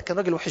 يربعام ده كان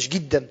راجل وحش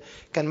جدا،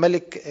 كان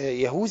ملك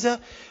يهوذا،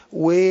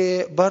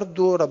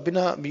 وبرضه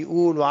ربنا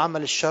بيقول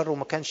وعمل الشر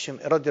وما كانش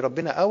راضي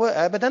ربنا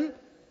ابدا.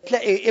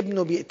 تلاقي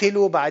ابنه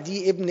بيقتله،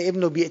 بعديه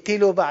ابنه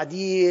بيقتله،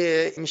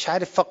 بعديه مش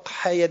عارف فق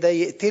حاجة ده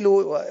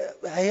يقتله،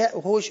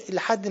 هوش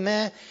لحد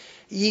ما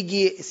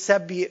يجي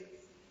السبي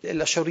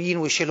الأشوريين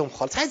ويشيلهم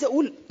خالص. عايز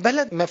أقول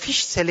بلد ما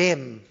فيش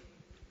سلام،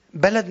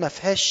 بلد ما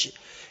فيهاش.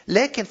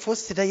 لكن في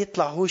وسط ده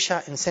يطلع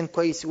هوشع إنسان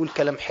كويس يقول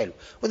كلام حلو.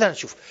 وده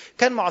هنشوف.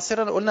 كان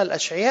معاصرنا قلنا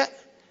الأشعياء.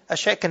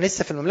 أشعياء كان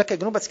لسه في المملكة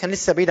الجنوب، بس كان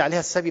لسه بعيد عليها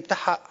السبي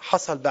بتاعها.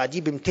 حصل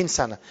بعديه ب 200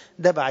 سنة،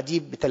 ده بعديه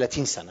ب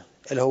 30 سنة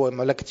اللي هو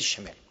مملكة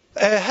الشمال.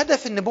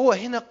 هدف النبوة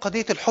هنا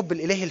قضية الحب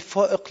الإلهي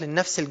الفائق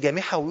للنفس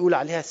الجامحة، ويقول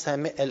عليها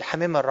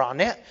الحمامة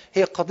الرعناء.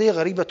 هي قضية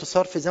غريبة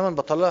تصار في زمن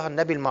بطلها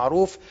النبي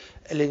المعروف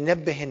اللي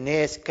ينبه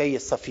الناس كي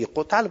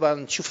يستفيقوا. تعالوا بقى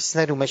نشوف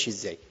السيناريو ماشي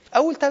ازاي.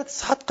 أول 3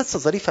 إصحاحات قصة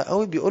ظريفة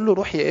قوي. بيقول له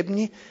روح يا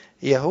ابني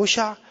يا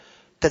هوشع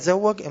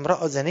تزوج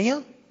امرأة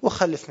زانية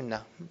وخلف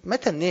منها. ما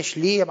تناش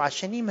ليه؟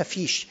 عشان ما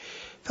فيش.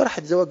 فراح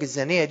تزوج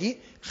الزانية دي،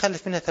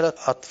 خلف منها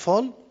 3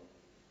 أطفال.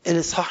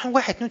 الإصحاحين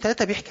 1 2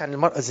 3 بيحكي عن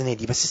المرأة الزانية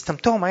دي، بس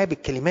استمتعوا معايا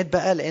بالكلمات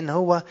بقى، لأن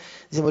هو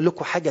زي ما أقول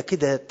لكم حاجة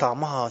كده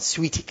طعمها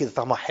سويتي كده،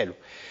 طعمها حلو.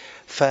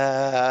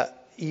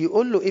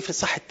 فيقول له إيه في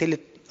الصح الثالث؟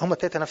 هم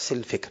 3 نفس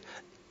الفكرة.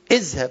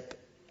 اذهب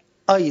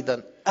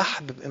أيضا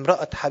أحبب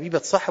امرأة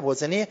حبيبة صاحب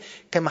وزنية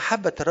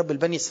كمحبة الرب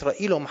لبني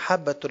إسرائيل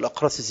ومحبة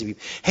الأقراص الزبيب.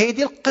 هي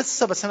دي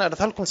القصة، بس أنا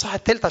قرأتها لكم صح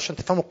الثالث عشان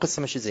تفهموا القصة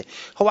ماشية إزاي.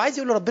 هو عايز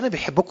يقول ربنا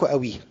بيحبكم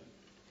قوي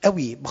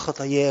قوي،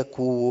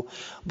 بخطاياكم،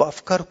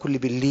 بأفكاركم اللي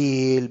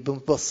بالليل،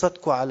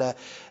 بمبسطكم على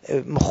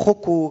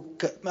مخكم.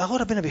 ما هو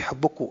ربنا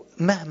بيحبكم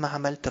مهما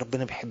عملت،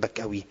 ربنا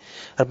بيحبك قوي،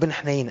 ربنا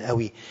حنين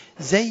قوي.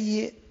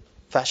 زي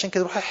فعشان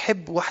كده روح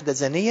يحب واحدة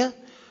زانية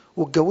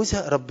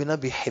واتجوزها، ربنا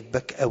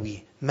بيحبك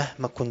قوي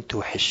مهما كنت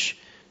وحش.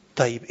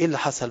 طيب ايه اللي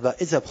حصل بقى؟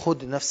 اذهب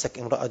خد لنفسك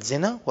امرأة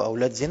زنا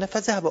واولاد زنا.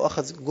 فذهب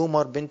واخذ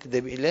جمر بنت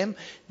دبيلام،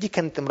 دي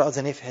كانت امرأة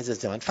زانية في هذا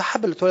الزمان.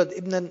 فحب لتولد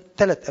ابنا،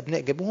 3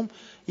 ابناء جابوهم،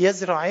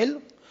 يزرعيل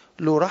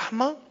له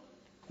رحمة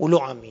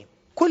وله عمين.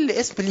 كل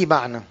اسم ليه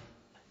معنى.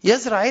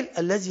 يزرعيل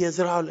الذي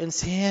يزرعه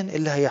الانسان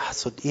اللي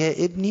هيحصد.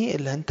 يا ابني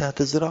اللي انت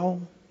هتزرعه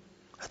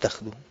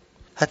هتاخده.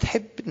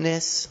 هتحب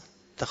الناس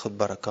تاخد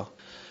بركة،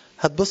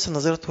 هتبص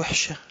نظرة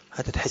وحشة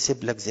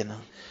هتتحسب لك زنا،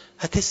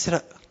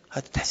 هتسرق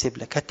هتتحسب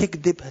لك،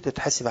 هتكذب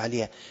هتتحسب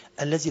عليها.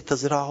 الذي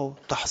تزرعه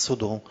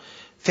تحصده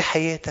في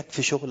حياتك،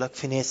 في شغلك،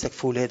 في ناسك،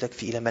 في ولادك،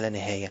 في إلى ما لا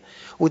نهاية.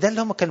 وده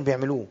اللي هم كانوا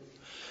بيعملوه.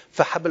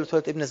 فحبلت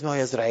ولد ابن اسمه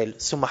يزرعيل،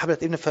 ثم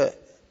حبلت ابن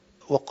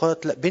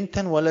وقالت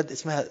بنتا ولد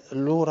اسمها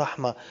له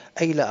رحمة،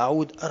 أي لا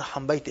أعود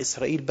أرحم بيت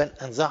إسرائيل بل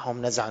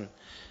أنزعهم نزعا.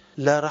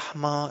 لا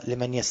رحمة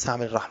لمن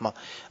يستعمل الرحمة.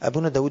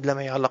 أبونا داود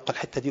لما يعلق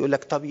الحتة دي يقول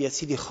لك طب يا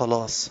سيدي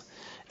خلاص،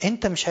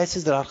 انت مش عايز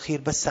تزرع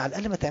الخير، بس على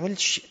الاقل ما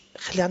تعملش،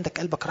 خلي عندك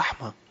قلبك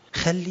رحمه،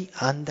 خلي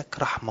عندك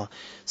رحمه.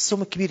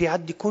 الصوم الكبير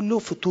يعدي كله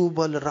في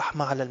طوبى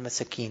للرحمه على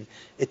المساكين.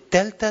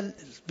 الثالثه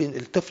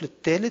الطفل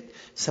الثالث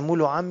سموه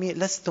له عمي،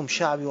 لستم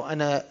شعبي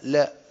وانا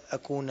لا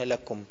اكون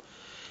لكم.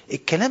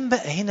 الكلام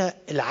بقى هنا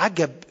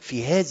العجب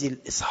في هذه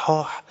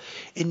الاصحاح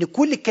ان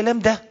كل الكلام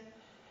ده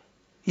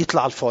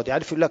يطلع على الفاضي.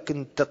 عارف يقول لك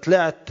انت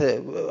طلعت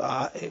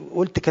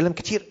قلت كلام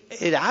كتير،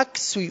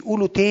 العكس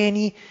يقولوا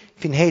تاني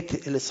في نهاية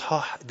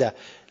الإصحاح ده.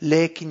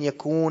 لكن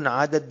يكون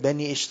عدد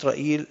بني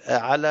إسرائيل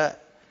على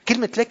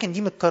كلمة لكن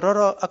دي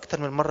متكررة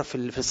أكتر من مرة في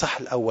الإصحاح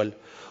الأول.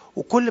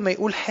 وكل ما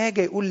يقول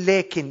حاجة يقول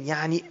لكن،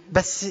 يعني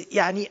بس،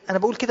 يعني أنا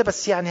بقول كده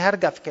بس يعني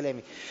هرجع في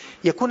كلامي.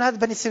 يكون عدد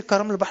بني إسرائيل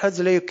كرمل البحر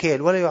الذي لا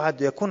يكال ولا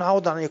يعد، يكون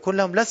عوضا عن يكون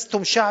لهم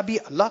لستم شعبي.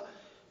 الله،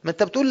 ما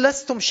أنت بتقول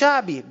لستم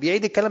شعبي،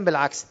 بيعيد الكلام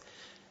بالعكس.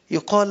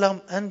 يقال لهم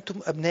أنتم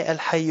أبناء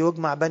الحي،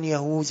 واجمع بني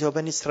يهوذا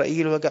وبني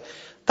إسرائيل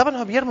طبعا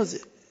هو بيرمز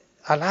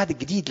على العهد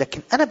الجديد،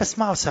 لكن أنا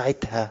بسمعه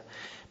ساعتها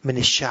من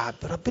الشعب.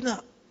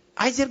 ربنا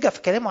عايز يرجع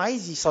في كلامه،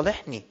 عايز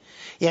يصالحني.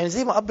 يعني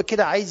زي ما أب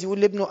كده عايز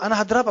يقول لابنه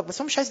أنا هضربك،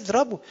 بس هو مش عايز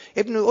يضربه.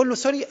 ابنه يقول له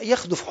سوري،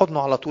 ياخده في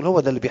حضنه على طول. هو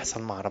ده اللي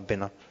بيحصل مع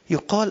ربنا.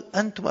 يقال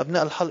أنتم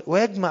أبناء الحل،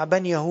 ويجمع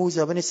بني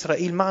يهوذا وبني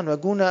إسرائيل معا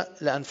ويجون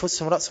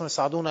لأنفسهم رأسهم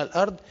يصعدون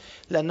الأرض،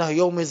 لأنه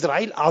يوم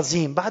يزرعيل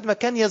عظيم. بعد ما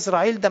كان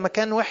يزرعيل ده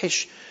مكان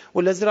وحش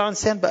ولا زرع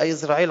إنسان، بقى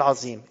يزرعيل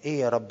عظيم. إيه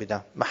يا رب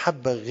ده؟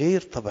 محبة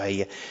غير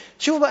طبيعية.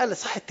 شوفوا بقى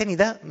الإصحاح التاني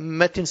ده،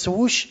 ما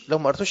تنسوهوش لو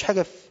ما قرأتوش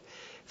حاجة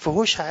في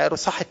هوش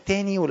الإصحاح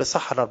التاني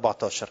والإصحاح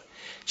 14.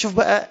 شوف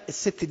بقى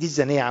الست دي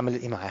الزانية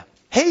عملت إيه معاها.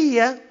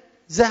 هي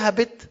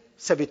ذهبت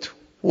سابته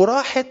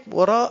وراحت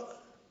وراء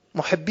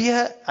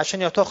محبيها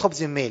عشان يعطوها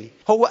خبز مالي.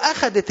 هو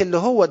أخذت اللي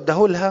هو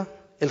اداهولها،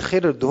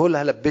 الخير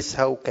اداهولها،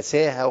 لبسها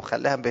وكساها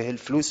وخلاها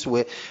بالفلوس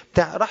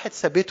وبتاع، راحت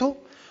سابته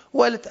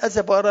وقالت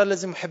أذهب وأرى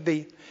الذي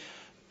محبيه.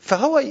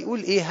 فهو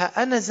يقول ايه؟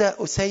 ها انا ذا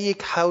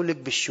اسيك حولك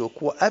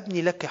بالشوك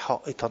وابني لك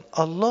حائطا.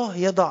 الله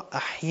يضع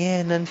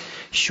احيانا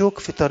شوك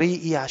في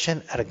طريقي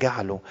عشان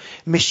ارجع له،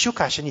 مش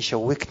شوك عشان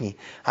يشوكني،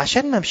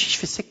 عشان ما امشيش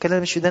في السكه اللي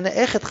انا مش ده.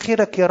 انا اخد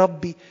خيرك يا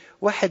ربي.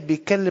 واحد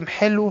بيتكلم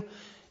حلو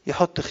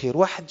يحط خير،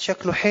 واحد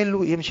شكله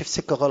حلو يمشي في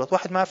سكه غلط،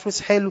 واحد معاه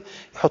فلوس حلو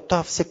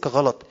يحطها في سكه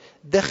غلط.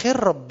 ده خير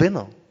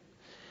ربنا،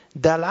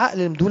 ده العقل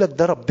اللي مدولك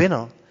ده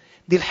ربنا،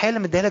 دي الحياه اللي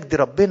مديها لك دي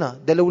ربنا،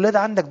 ده الاولاد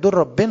عندك دول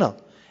ربنا.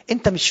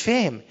 انت مش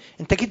فاهم،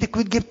 انت جيت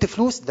الكويت جبت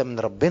فلوس، ده من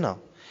ربنا.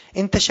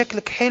 انت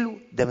شكلك حلو،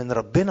 ده من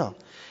ربنا.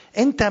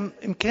 انت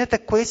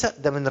امكانياتك كويسة،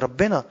 ده من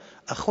ربنا.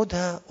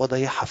 اخدها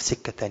واضيعها في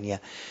سكة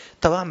تانية.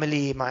 طب اعمل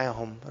ايه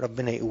معاهم؟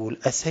 ربنا يقول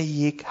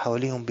اسيك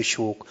حواليهم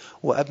بشوك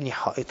وابني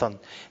حائطا.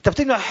 انت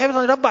بتبني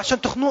حائطا يا رب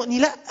عشان تخنقني؟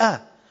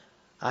 لا،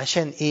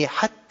 عشان ايه؟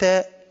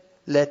 حتى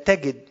لا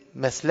تجد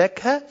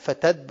مسلكها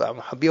فتتبع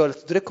محبيها ولا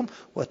تدركهم،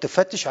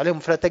 وتفتش عليهم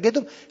فلا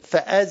تجدهم،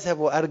 فاذهب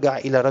وارجع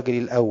الى رجلي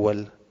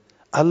الاول.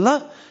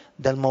 الله،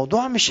 ده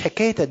الموضوع مش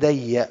حكاية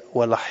ضيق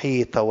ولا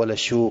حيطة ولا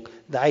شوك،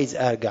 ده عايز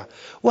ارجع.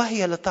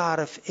 وهي لا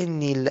تعرف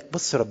اني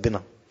بص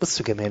ربنا،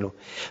 بص جماله.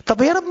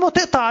 طب يا رب ما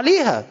تقطع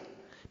عليها،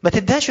 ما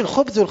تدهاش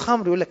الخبز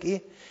والخمر. يقول لك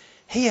ايه؟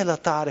 هي لا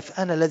تعرف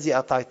انا الذي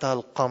اعطيتها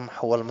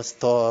القمح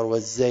والمستار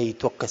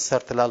والزيت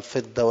وكسرت لها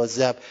الفضة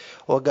والذهب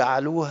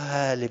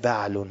وجعلوها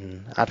لبعل.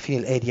 عارفين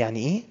الآية دي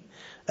يعني ايه؟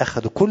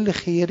 اخذوا كل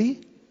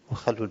خيري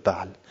وخلوا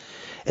البعل.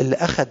 اللي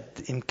اخذ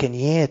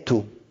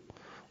امكانياته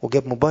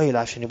وجاب موبايل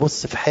عشان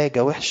يبص في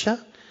حاجة وحشة،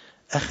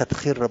 أخذ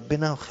خير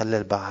ربنا وخلاه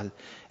البعل.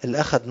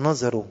 اللي أخذ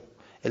نظره،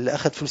 اللي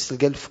أخذ فلوس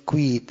الجال في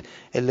الكويت،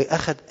 اللي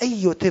أخذ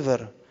أي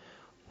وتفر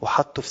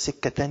وحطه في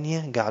سكة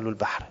تانية، جعلوا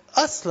البحر.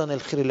 أصلا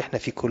الخير اللي احنا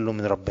فيه كله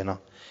من ربنا،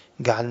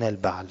 جعلنا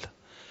البعل.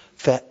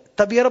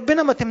 طب يا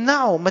ربنا ما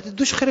تمنعه، ما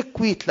تدوش خير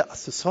الكويت. لا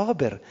اصل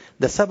صابر،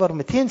 ده صبر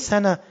 200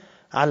 سنة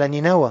على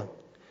نينوى،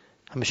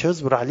 مش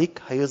هيصبر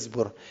عليك؟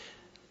 هيصبر.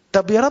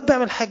 طب يا رب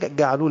اعمل حاجة،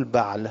 جعلوه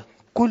البعل.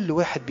 كل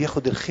واحد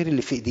بياخد الخير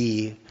اللي في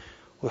ايديه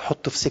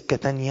ويحطه في سكة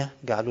تانية،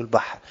 جعلوه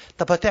البحر.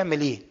 طب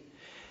هتعمل ايه؟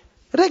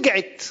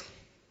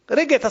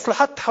 رجعت اصل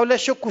حط حواليها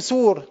شوك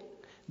وسور.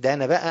 ده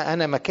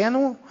انا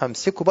مكانه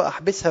همسكه بقى،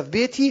 احبسها في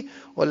بيتي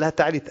ولا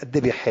تعالي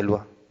تأدبي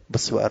حلوة.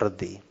 بص بقى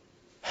الرد ايه: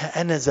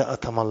 ها انا ذا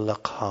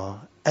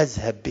اتملقها،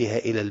 اذهب بها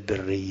الى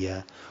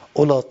البرية،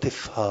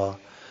 الاطفها،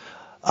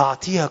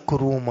 اعطيها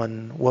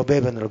كروما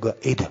وبابا رجاء.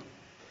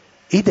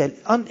 ايه ده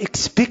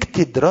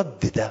الانكسبكتد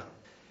رد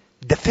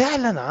ده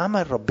فعلا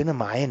عمل ربنا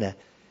معانا.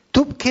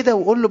 توب كده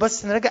وقول له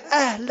بس نراجع.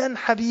 اهلا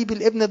حبيبي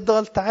الابن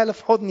الضال، تعالى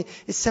في حضني.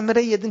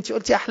 السامريه دي انت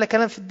قلتي احلى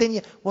كلام في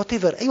الدنيا.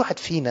 واتيفر اي واحد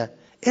فينا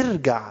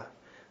ارجع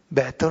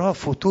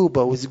باعتراف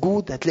وتوبه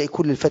وسجود، هتلاقي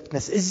كل اللي فات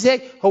ناس.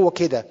 ازاي هو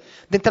كده؟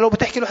 ده انت لو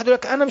بتحكي لواحد يقول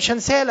لك انا مش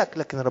هنسالك،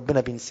 لكن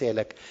ربنا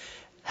بينسالك.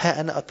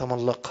 ها انا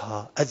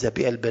اتملقها، اذهب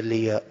الى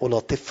البريه،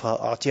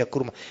 الاطفها، اعطيها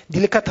كرمه. دي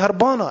اللي كانت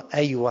هربانه.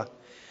 ايوه.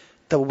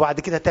 طب وبعد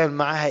كده هتعمل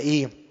معاها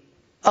ايه؟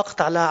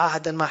 اقطع لها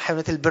عهدا مع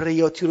حيوانات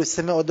البريه وطيور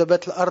السماء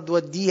ودبات الارض،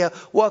 وديها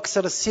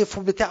واكسر السيف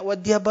وبتاع،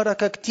 وديها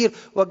بركه كتير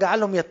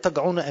واجعلهم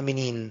يضطجعون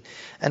امنين.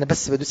 انا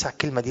بس بدوس على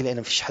الكلمه دي لان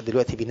مفيش حد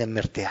دلوقتي بينام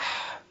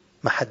مرتاح.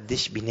 ما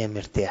حدش بينام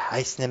مرتاح.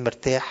 عايز تنام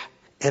مرتاح؟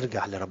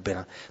 ارجع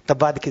لربنا. طب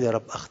بعد كده يا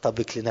رب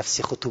اخطبك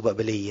لنفسي خطوبه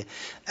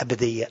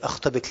ابديه،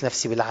 اخطبك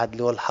لنفسي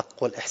بالعدل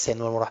والحق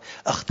والاحسان والمراحه،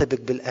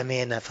 اخطبك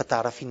بالامانه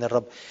فتعرفين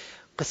الرب.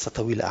 قصه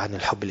طويله عن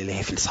الحب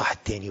الالهي في الاصحاح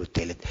الثاني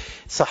والثالث.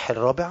 الصح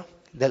الرابع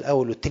ده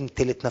الاول والثاني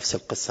والثالث نفس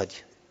القصه دي.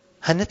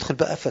 هندخل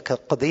بقى في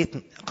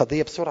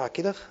قضيه بسرعه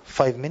كده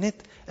 5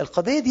 minutes.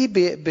 القضيه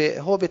دي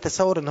هو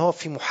بيتصور ان هو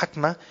في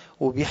محاكمه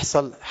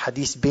وبيحصل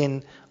حديث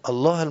بين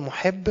الله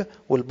المحب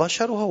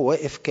والبشر، وهو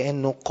واقف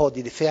كانه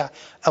قاضي دفاع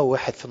او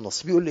واحد في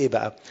النص. بيقول ايه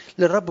بقى؟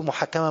 للرب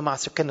محاكمه مع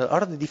سكان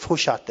الارض. دي في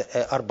هوشع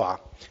 4.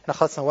 احنا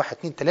خلصنا 1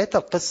 2 3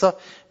 القصه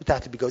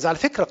بتاعت البيجوز. على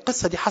فكره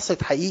القصه دي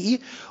حصلت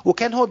حقيقي،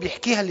 وكان هو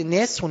بيحكيها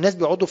للناس، والناس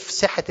بيقعدوا في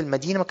ساحه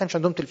المدينه، ما كانش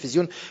عندهم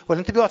تلفزيون ولا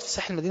انت، بيقعد في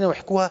ساحه المدينه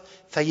ويحكوها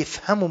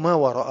فيفهموا ما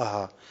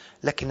وراءها.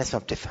 لكن الناس ما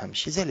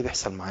بتفهمش. زي اللي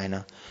بيحصل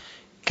معانا،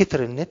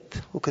 كتر النت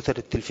وكتر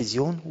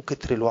التلفزيون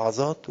وكتر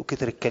الوعظات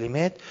وكتر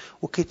الكلمات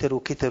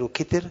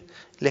وكتر،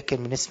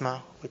 لكن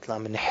بنسمع ويطلع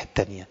من الناحية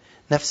التانية.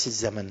 نفس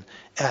الزمن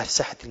قاعد في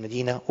ساحة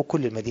المدينة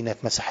وكل المدينة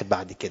اتمسحت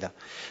بعد كده.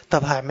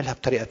 طب هعملها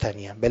بطريقة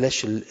تانية،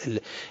 بلاش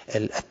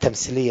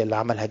التمثيلية اللي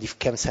عملها دي في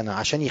كام سنة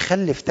عشان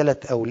يخلف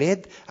 3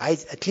 أولاد.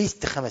 عايز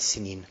اتليست 5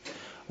 سنين.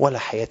 ولا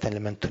حياة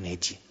لمن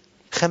تنادي.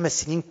 5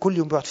 سنين كل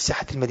يوم بيقعد في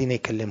ساحة المدينة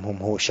يكلمهم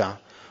هوشع.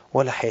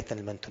 ولا حياة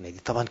لمن تنادي.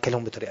 طبعا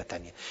كلمهم بطريقة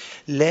تانية.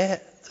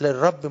 لا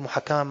للرب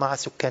محاكمة مع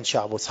سكان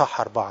شعبه.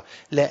 صح 4.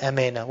 لا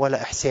أمانة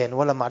ولا إحسان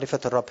ولا معرفة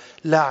الرب،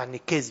 لعن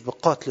كذب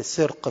قتل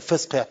سرقة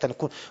فسق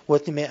يعتنقون،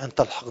 ودماء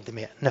تلحق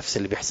دماء. نفس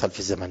اللي بيحصل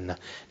في زماننا،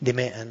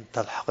 دماء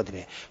تلحق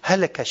دماء.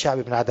 هلك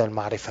شعبي من عدم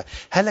المعرفة.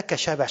 هلك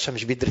شعبي عشان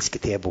مش بيدرس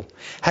كتابه.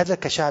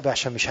 هلك شعبي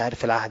عشان مش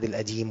عارف العهد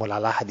القديم ولا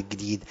العهد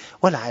الجديد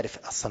ولا عارف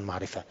أصلا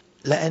معرفة.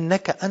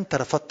 لأنك أنت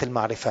رفضت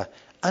المعرفة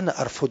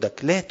أنا أرفضك.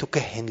 لا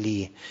تكهن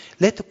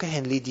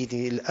لي.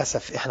 دي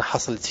للأسف إحنا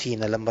حصلت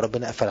فينا لما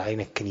ربنا قفل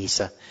علينا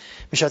الكنيسة.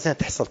 مش عايزينها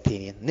تحصل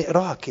تاني.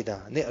 نقراها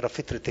كده، نقرا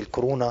فترة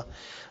الكورونا.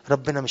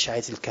 ربنا مش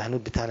عايز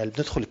الكهنوت بتاعنا اللي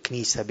بندخل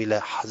الكنيسة بلا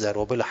حذر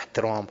وبلا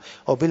احترام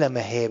وبلا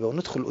مهابة،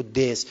 وندخل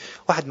قداس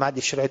واحد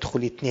معدي في الشارع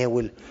يدخل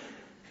يتناول.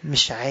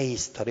 مش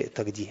عايز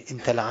طريقتك دي.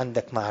 انت لا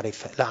عندك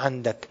معرفة، لا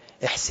عندك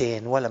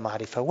إحسان ولا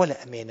معرفة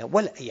ولا أمانة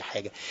ولا أي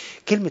حاجة.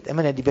 كلمة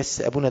أمانة دي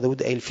بس أبونا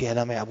داود قايل فيها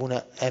لما يا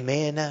أبونا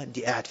أمانة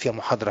دي قاعد فيها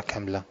محاضرة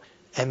كاملة.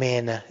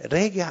 أمانة.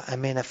 راجع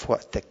أمانة في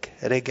وقتك،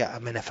 راجع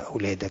أمانة في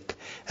أولادك،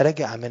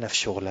 راجع أمانة في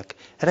شغلك،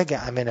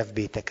 راجع أمانة في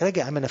بيتك،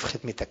 راجع أمانة في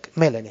خدمتك.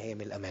 ما لا نهاية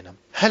من الأمانة.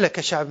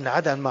 هلك شعب من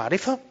عدم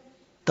المعرفة.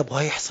 طب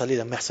هيحصل ايه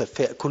لما يحصل؟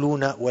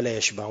 فيأكلون ولا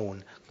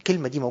يشبعون.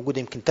 الكلمة دي موجودة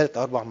يمكن 3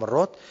 أو 4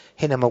 مرات.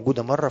 هنا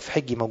موجودة مرة في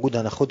حجي،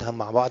 موجودة هناخدها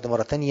مع بعض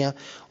مرة تانية،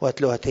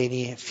 وهتلاقوها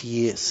تاني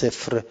في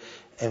سفر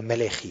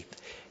ملاخي.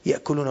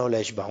 يأكلون ولا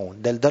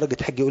يشبعون. ده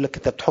لدرجة حجي يقول لك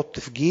انت بتحط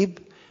في جيب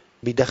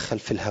بيدخل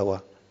في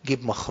الهواء،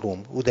 جيب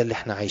مخروم. وده اللي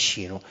احنا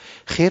عايشينه.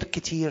 خير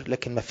كتير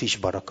لكن ما فيش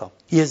بركة.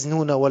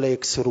 يزنون ولا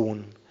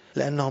يكسرون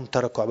لأنهم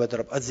تركوا عباد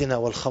رب. الزنا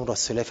والخمر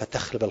والسلافة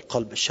تخرب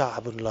القلب.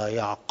 شعب لا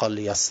يعقل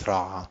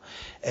يسرع.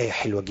 آية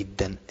حلوة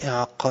جدا.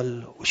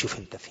 اعقل وشوف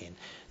انت فين.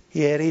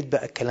 يا ريت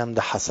بقى الكلام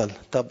ده حصل.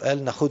 طب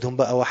قال ناخدهم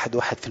بقى واحد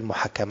واحد في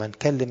المحاكمة،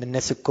 نكلم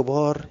الناس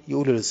الكبار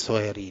يقولوا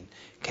للصغيرين.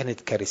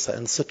 كانت كارثة.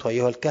 انصتوا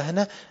أيها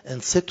الكهنة،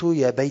 انصتوا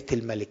يا بيت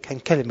الملك.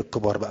 هنكلم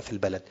الكبار بقى في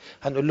البلد،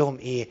 هنقول لهم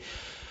ايه؟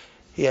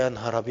 يا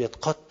نهار ابيض،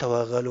 قد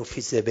توغلوا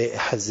في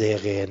ذبائح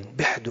الزيغان.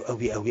 بحدوا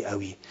قوي قوي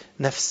قوي.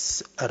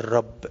 نفس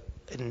الرب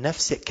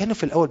النفس كانوا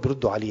في الاول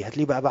بيردوا عليه،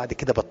 هتلاقيه بقى بعد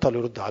كده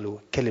بطلوا يردوا عليه.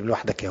 اتكلم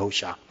لوحدك يا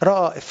هوشع.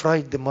 راى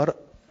افرايم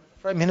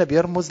افرايم هنا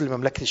بيرمز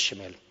لمملكه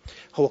الشمال.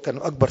 هو كان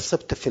اكبر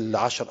سبط في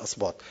ال10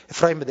 اسباط.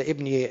 افرايم ده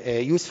ابن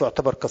يوسف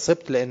يعتبر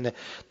كسبط لان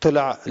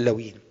طلع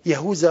لوين.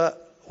 يهوذا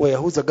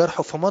ويهوذا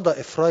جرحه، فمضى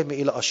إفرايم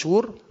إلى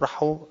أشور.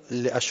 راحوا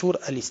لأشور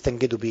قال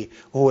يستنجدوا بيه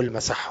وهو اللي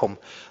مسحهم.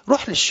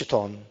 روح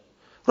للشيطان،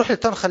 روح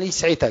للشيطان خليه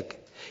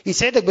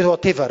يسعدك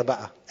بواتيفر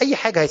بقى، أي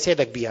حاجة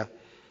هيسعدك بيها،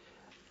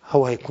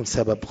 هو هيكون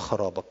سبب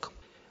خرابك.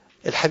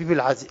 الحبيب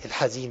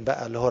الحزين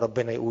بقى اللي هو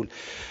ربنا يقول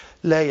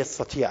لا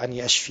يستطيع أن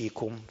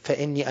يشفيكم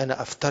فإني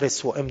أنا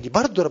أفترس وأمضي.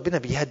 برضو ربنا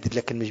بيهدد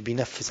لكن مش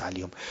بينفذ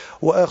عليهم.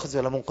 وآخذ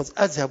ولا منقذ،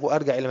 أذهب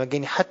وأرجع إلى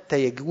مجاني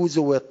حتى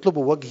يجوزوا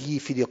ويطلبوا وجهي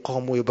في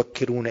ضيقهم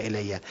ويبكرون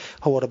إلي.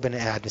 هو ربنا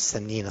قاعد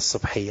مستنيين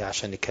الصبحية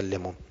عشان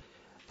يكلمهم.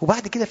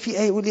 وبعد كده في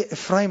آية يقول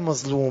إفرايم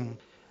مظلوم،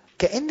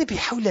 كأن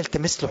بيحاول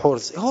يلتمس له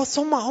حرز. هو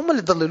هم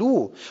اللي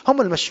ضللوه،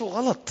 هم اللي مشوه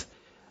غلط.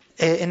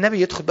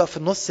 النبي يدخل بقى في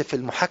النص في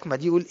المحاكمة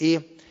دي يقول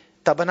إيه؟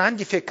 طب أنا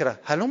عندي فكرة،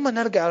 هلما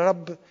نرجع يا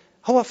رب.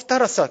 هو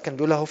افترس، كان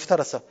بيقول له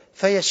افترس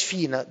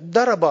فيشفينا،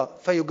 ضرب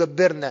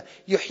فيجبرنا،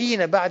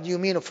 يحيينا بعد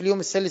يومين وفي اليوم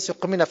الثالث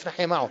يقيمنا في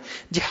ناحية معه.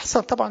 دي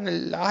حصل طبعا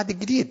العهد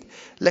الجديد،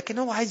 لكن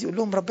هو عايز يقول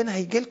لهم ربنا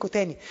هيجي لكم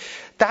تاني.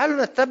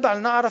 تعالوا نتبع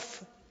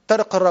لنعرف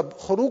طرق الرب،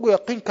 خروجه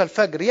يقين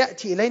كالفجر،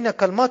 يأتي إلينا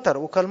كالمطر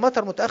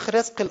وكالمطر متأخر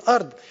يسقي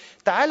الأرض.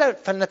 تعالى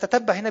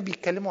فلنتتبع. هنا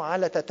بيتكلموا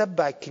على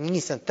تتبع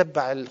الكنيسة،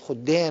 نتتبع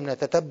الخدام،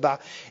 نتتبع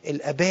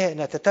الآباء،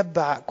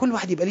 نتتبع كل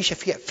واحد يبقى ليه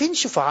شفيع. فين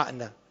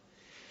شفعائنا؟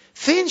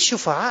 فين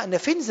شفعائنا؟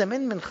 فين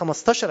زمان من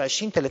 15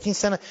 20 30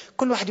 سنة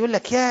كل واحد يقول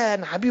لك يا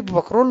أنا حبيبي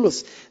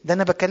بكرولوس ده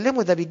أنا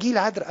بكلمه ده بيجي لي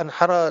عذر. أنا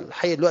حرى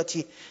الحقيقة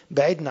دلوقتي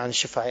بعدنا عن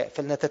الشفعاء،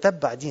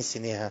 فلنتتبع دين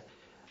سنها.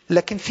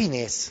 لكن في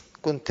ناس،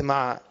 كنت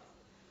مع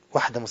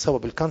واحدة مصابة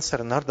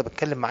بالكانسر النهاردة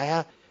بتكلم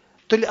معاها،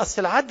 تقول لي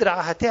أصل العذراء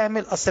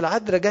هتعمل، أصل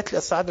العذراء جات لي،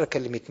 أصل العذراء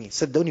كلمتني.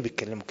 صدقوني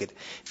بيتكلموا كده.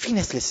 في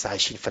ناس لسه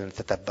عايشين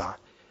فلنتتبع.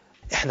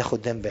 احنا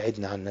خدام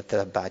بعدنا عن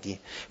التتبع دي.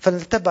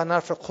 فلنتبع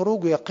نعرف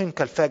الخروج يقين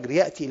كالفجر،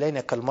 يأتي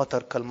إلينا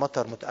كالمطر،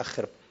 كالمطر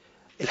متأخر.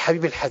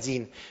 الحبيب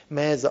الحزين،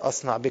 ماذا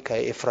أصنع بك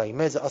يا إفرايم،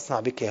 ماذا أصنع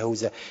بك يا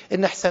يهوذا؟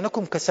 إن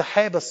إحسانكم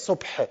كسحاب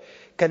الصبح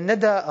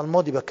كالندى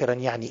الماضي بكرا.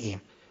 يعني إيه؟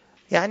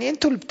 يعني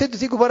انتوا اللي بتدوا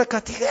تيجوا بركة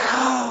تيجي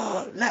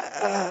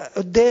لا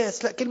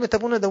قداس، لا كلمة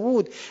أبونا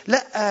داود،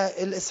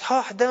 لا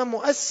الإصحاح ده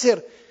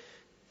مؤثر.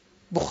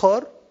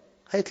 بخار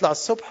هيطلع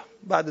الصبح،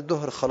 بعد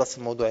الظهر خلاص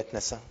الموضوع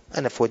اتنسى،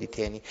 أنا في وادي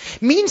تاني.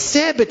 مين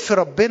ثابت في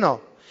ربنا؟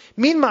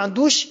 مين ما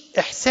عندوش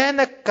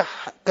إحسانك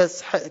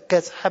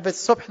كسحاب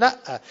الصبح؟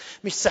 لا،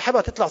 مش سحابة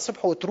هتطلع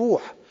الصبح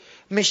وتروح،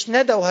 مش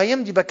ندى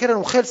وهيمضي باكرا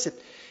وخلصت.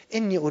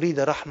 إني أريد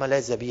رحمة لا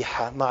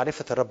ذبيحة،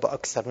 معرفة الرب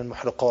أكثر من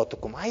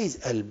محرقاتكم. عايز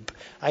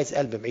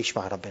قلب معيش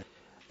مع ربنا.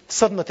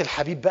 صدمة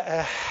الحبيب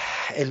بقى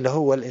اللي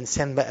هو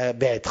الإنسان بقى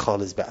بعد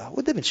خالص بقى،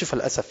 وده بنشوفه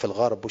للأسف في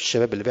الغرب،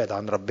 والشباب اللي بعد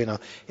عن ربنا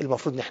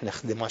المفروض نحن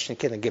نخدمه. عشان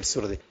كده نجيب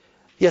الصورة دي،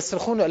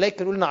 يصرخون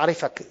إليك يقولون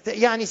نعرفك.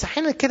 يعني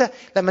صحيح كده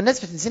لما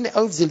الناس بتنزلني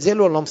قوي في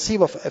زلزال ولا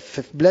مصيبة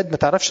في بلاد ما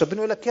تعرفش ربنا،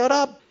 يقول لك يا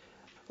رب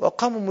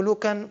وأقاموا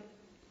ملوكا،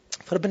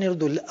 فربنا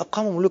يرد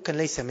أقاموا ملوكا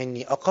ليس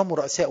مني، أقاموا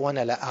رؤساء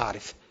وأنا لا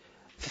أعرف.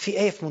 ففي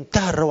آية في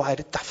منتهى الروعة يا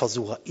ريت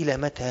تحفظوها، إلى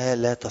متى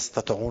لا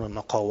تستطيعون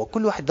النقاوة.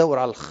 كل واحد دور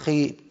على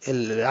الخير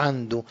اللي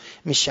عنده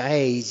مش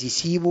عايز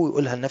يسيبه،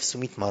 ويقولها لنفسه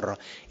 100 مرة.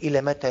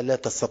 إلى متى لا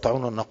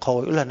تستطيعون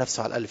النقاوة، يقولها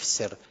لنفسه على الألف في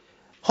السر.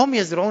 هم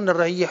يزرعون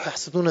الريح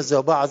يحصدون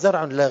الزوبعة،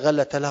 زرع لا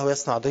غلة له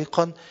يصنع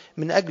ضيقا،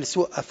 من أجل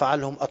سوء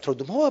أفعالهم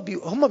أطردهم.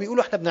 هم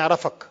بيقولوا احنا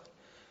بنعرفك،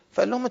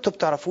 فقال لهم انتوا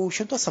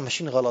بتعرفوش، انتوا اصلا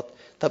ماشيين غلط.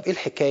 طب ايه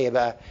الحكايه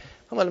بقى؟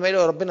 هم لما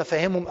يلاقوا ربنا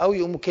فاهمهم قوي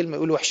يقوموا كلمه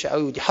يقولوا وحشه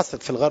قوي. ودي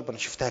حصلت في الغرب، انا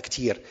شفتها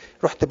كتير.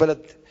 رحت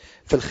بلد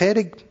في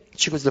الخارج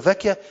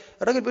تشيكوسلوفاكيا،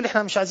 الراجل بيقول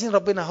احنا مش عايزين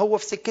ربنا، هو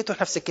في سكته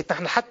احنا في سكتنا،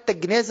 احنا حتى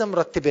الجنازه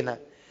مرتبينها،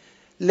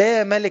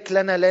 لا ملك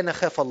لنا لا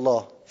نخاف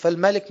الله،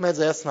 فالملك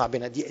ماذا يصنع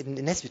بنا. دي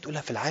الناس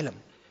بتقولها في العالم.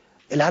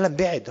 العالم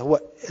بعد،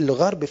 هو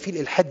الغرب فيه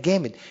الالحاد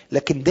جامد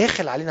لكن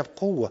داخل علينا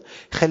بقوه.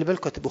 خلي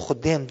بالكم تبقوا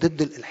خدام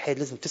ضد الالحاد،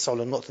 لازم تسعوا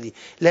للنقطه دي.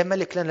 لا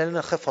ملك لنا لا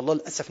نخاف الله.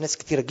 للاسف ناس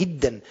كتيره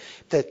جدا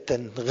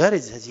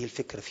تنغرز هذه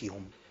الفكره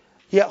فيهم.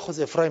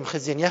 ياخذ افرايم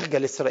خزيا،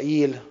 يخجل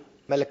اسرائيل،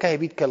 ملكها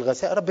يبيد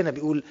كالغثاء. ربنا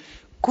بيقول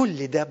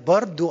كل ده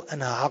برضو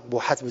انا هعاقبه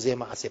وحاسبه زي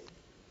ما حسبت.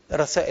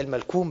 رسائل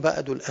ملكوم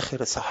بقى دول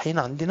اخر صحين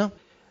عندنا.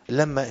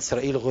 لما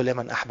إسرائيل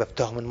غلاما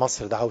أحببته من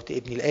مصر دعوت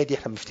ابني. الآية دي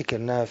احنا بنفتكر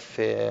انها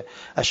في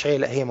أشعياء،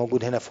 لا هي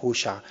موجود هنا في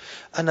هوشع.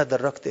 أنا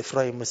دركت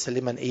إفرايم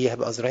مسلما إياه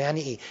بأزرع.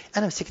 يعني إيه؟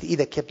 أنا مسكت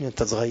إيدك يا ابني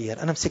وأنت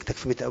صغير، أنا مسكتك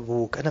في بيت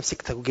أبوك، أنا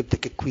مسكتك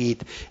وجبتك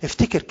الكويت.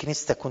 افتكر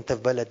كنيستك وأنت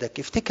في بلدك،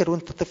 افتكر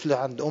وأنت طفل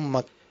عند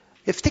أمك،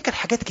 افتكر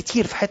حاجات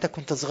كتير في حياتك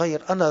وانت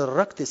صغير. انا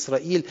دركت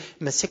اسرائيل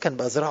مسكا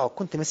بازرعه،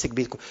 كنت ماسك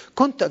بيدكم،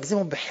 كنت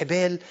اجزمهم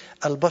بحبال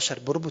البشر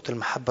بربط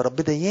المحبه.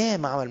 ربنا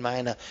ياما عمل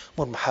معانا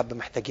امور محبه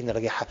محتاجين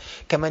نراجعها.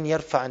 كمان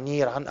يرفع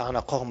النير عن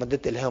اعناقهم،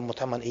 مدد الههم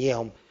مطعما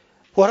اياهم.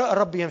 وراء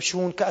الرب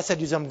يمشون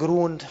كاسد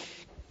يزمجرون.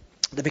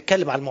 ده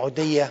بيتكلم على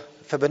المعوديه.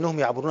 فبنهم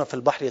يعبرون في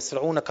البحر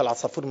يسرعون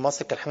كالعصافور من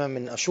مصر كالحمام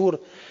من اشور.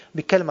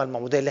 بيتكلم على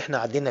المعوديه اللي احنا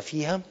عدينا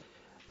فيها.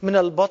 من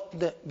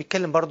البطن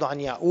بيتكلم برضو عن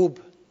يعقوب،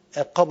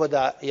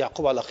 قبض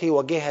يعقوب على أخيه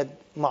وجاهد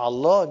مع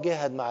الله،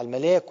 جاهد مع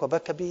الملاك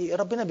وبكى به.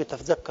 ربنا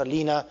بيتذكر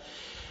لينا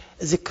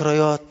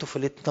ذكريات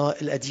طفولتنا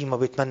القديمة.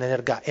 بيتمنى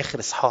نرجع آخر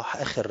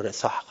إصحاح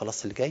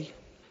خلاص اللي جاي.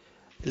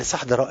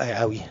 الإصحاح ده رائع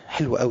قوي،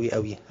 حلو قوي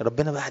قوي.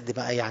 ربنا بعد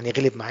ما يعني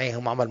غلب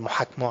معاهم وعمل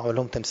محاكمة وعمل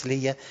لهم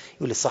تمثيلية،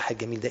 يقول الإصحاح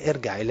الجميل ده: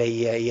 ارجع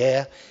إلي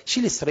يا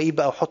شيل إسرائيل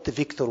بقى، وحط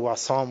ڤيكتور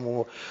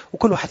وعصام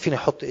وكل واحد فينا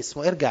يحط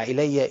اسمه. ارجع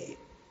إلي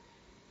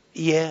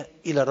يا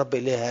إلى رب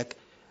إلهك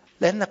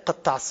لأنك قد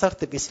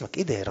تعثرت باسمك.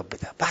 إيه ده يا رب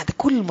ده بعد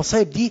كل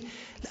المصايب دي؟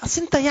 لا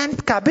أصل أنت يعني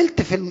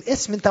اتكعبلت في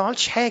الاسم، أنت ما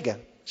عملتش حاجة.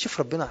 شوف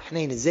ربنا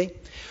حنين إزاي.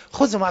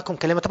 خذوا معكم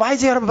كلمة. طب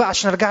عايز إيه يا رب بقى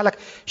عشان أرجع لك؟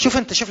 شوف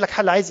أنت، شوف لك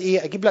حل. عايز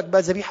إيه؟ أجيب لك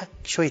بقى ذبيحة؟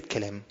 شوية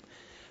كلام.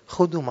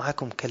 خذوا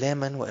معكم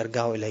كلاما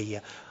وارجعوا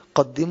إلي،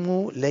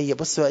 قدموا لي.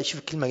 بص بقى، شوف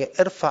الكلمة جاية: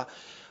 ارفع،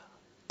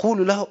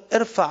 قولوا له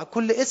ارفع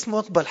كل اسم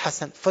واقبل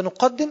حسن،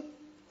 فنقدم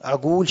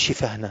عجول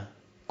شفاهنا.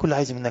 كل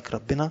عايز منك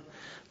ربنا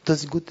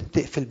تسجد،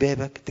 تقفل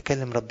بابك،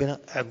 تكلم ربنا.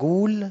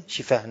 عجول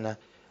شفاهنا،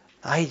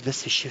 عايز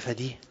بس الشفا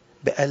دي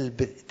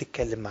بقلب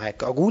تتكلم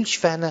معاك. عجول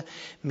شفاهنا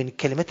من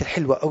الكلمات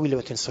الحلوة قوي اللي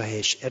ما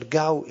تنسوهاش: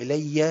 ارجعوا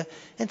إلي.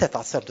 انت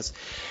تعثرت،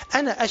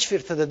 انا اشفي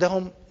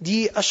ارتدادهم.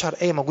 دي اشهر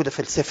آية موجودة في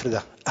السفر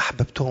ده.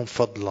 احببتهم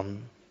فضلا،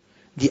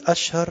 دي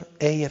اشهر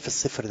آية في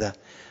السفر ده.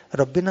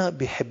 ربنا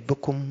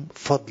بيحبكم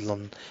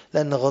فضلا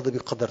لان غضبي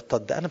قد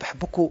ارتد. انا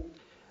بحبكم،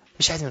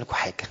 مش عايز منكم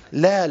حاجة،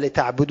 لا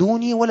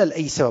لتعبدوني ولا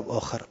لأي سبب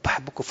آخر.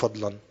 بحبكم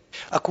فضلا.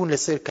 أكون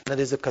للسير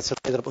كنادي كسر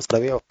يضرب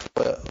أسرابيع،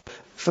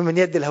 فمن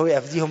يد الهوية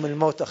أفديهم من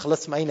الموت.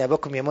 أخلصتم أين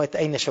أباكم يا موت؟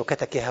 أين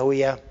شوكتك يا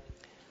هوية؟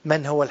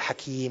 من هو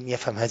الحكيم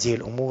يفهم هذه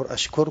الأمور؟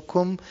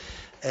 أشكركم.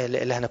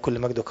 لإلهنا كل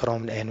مجد وكرامة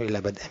من الآن وإلى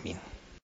أبد. آمين.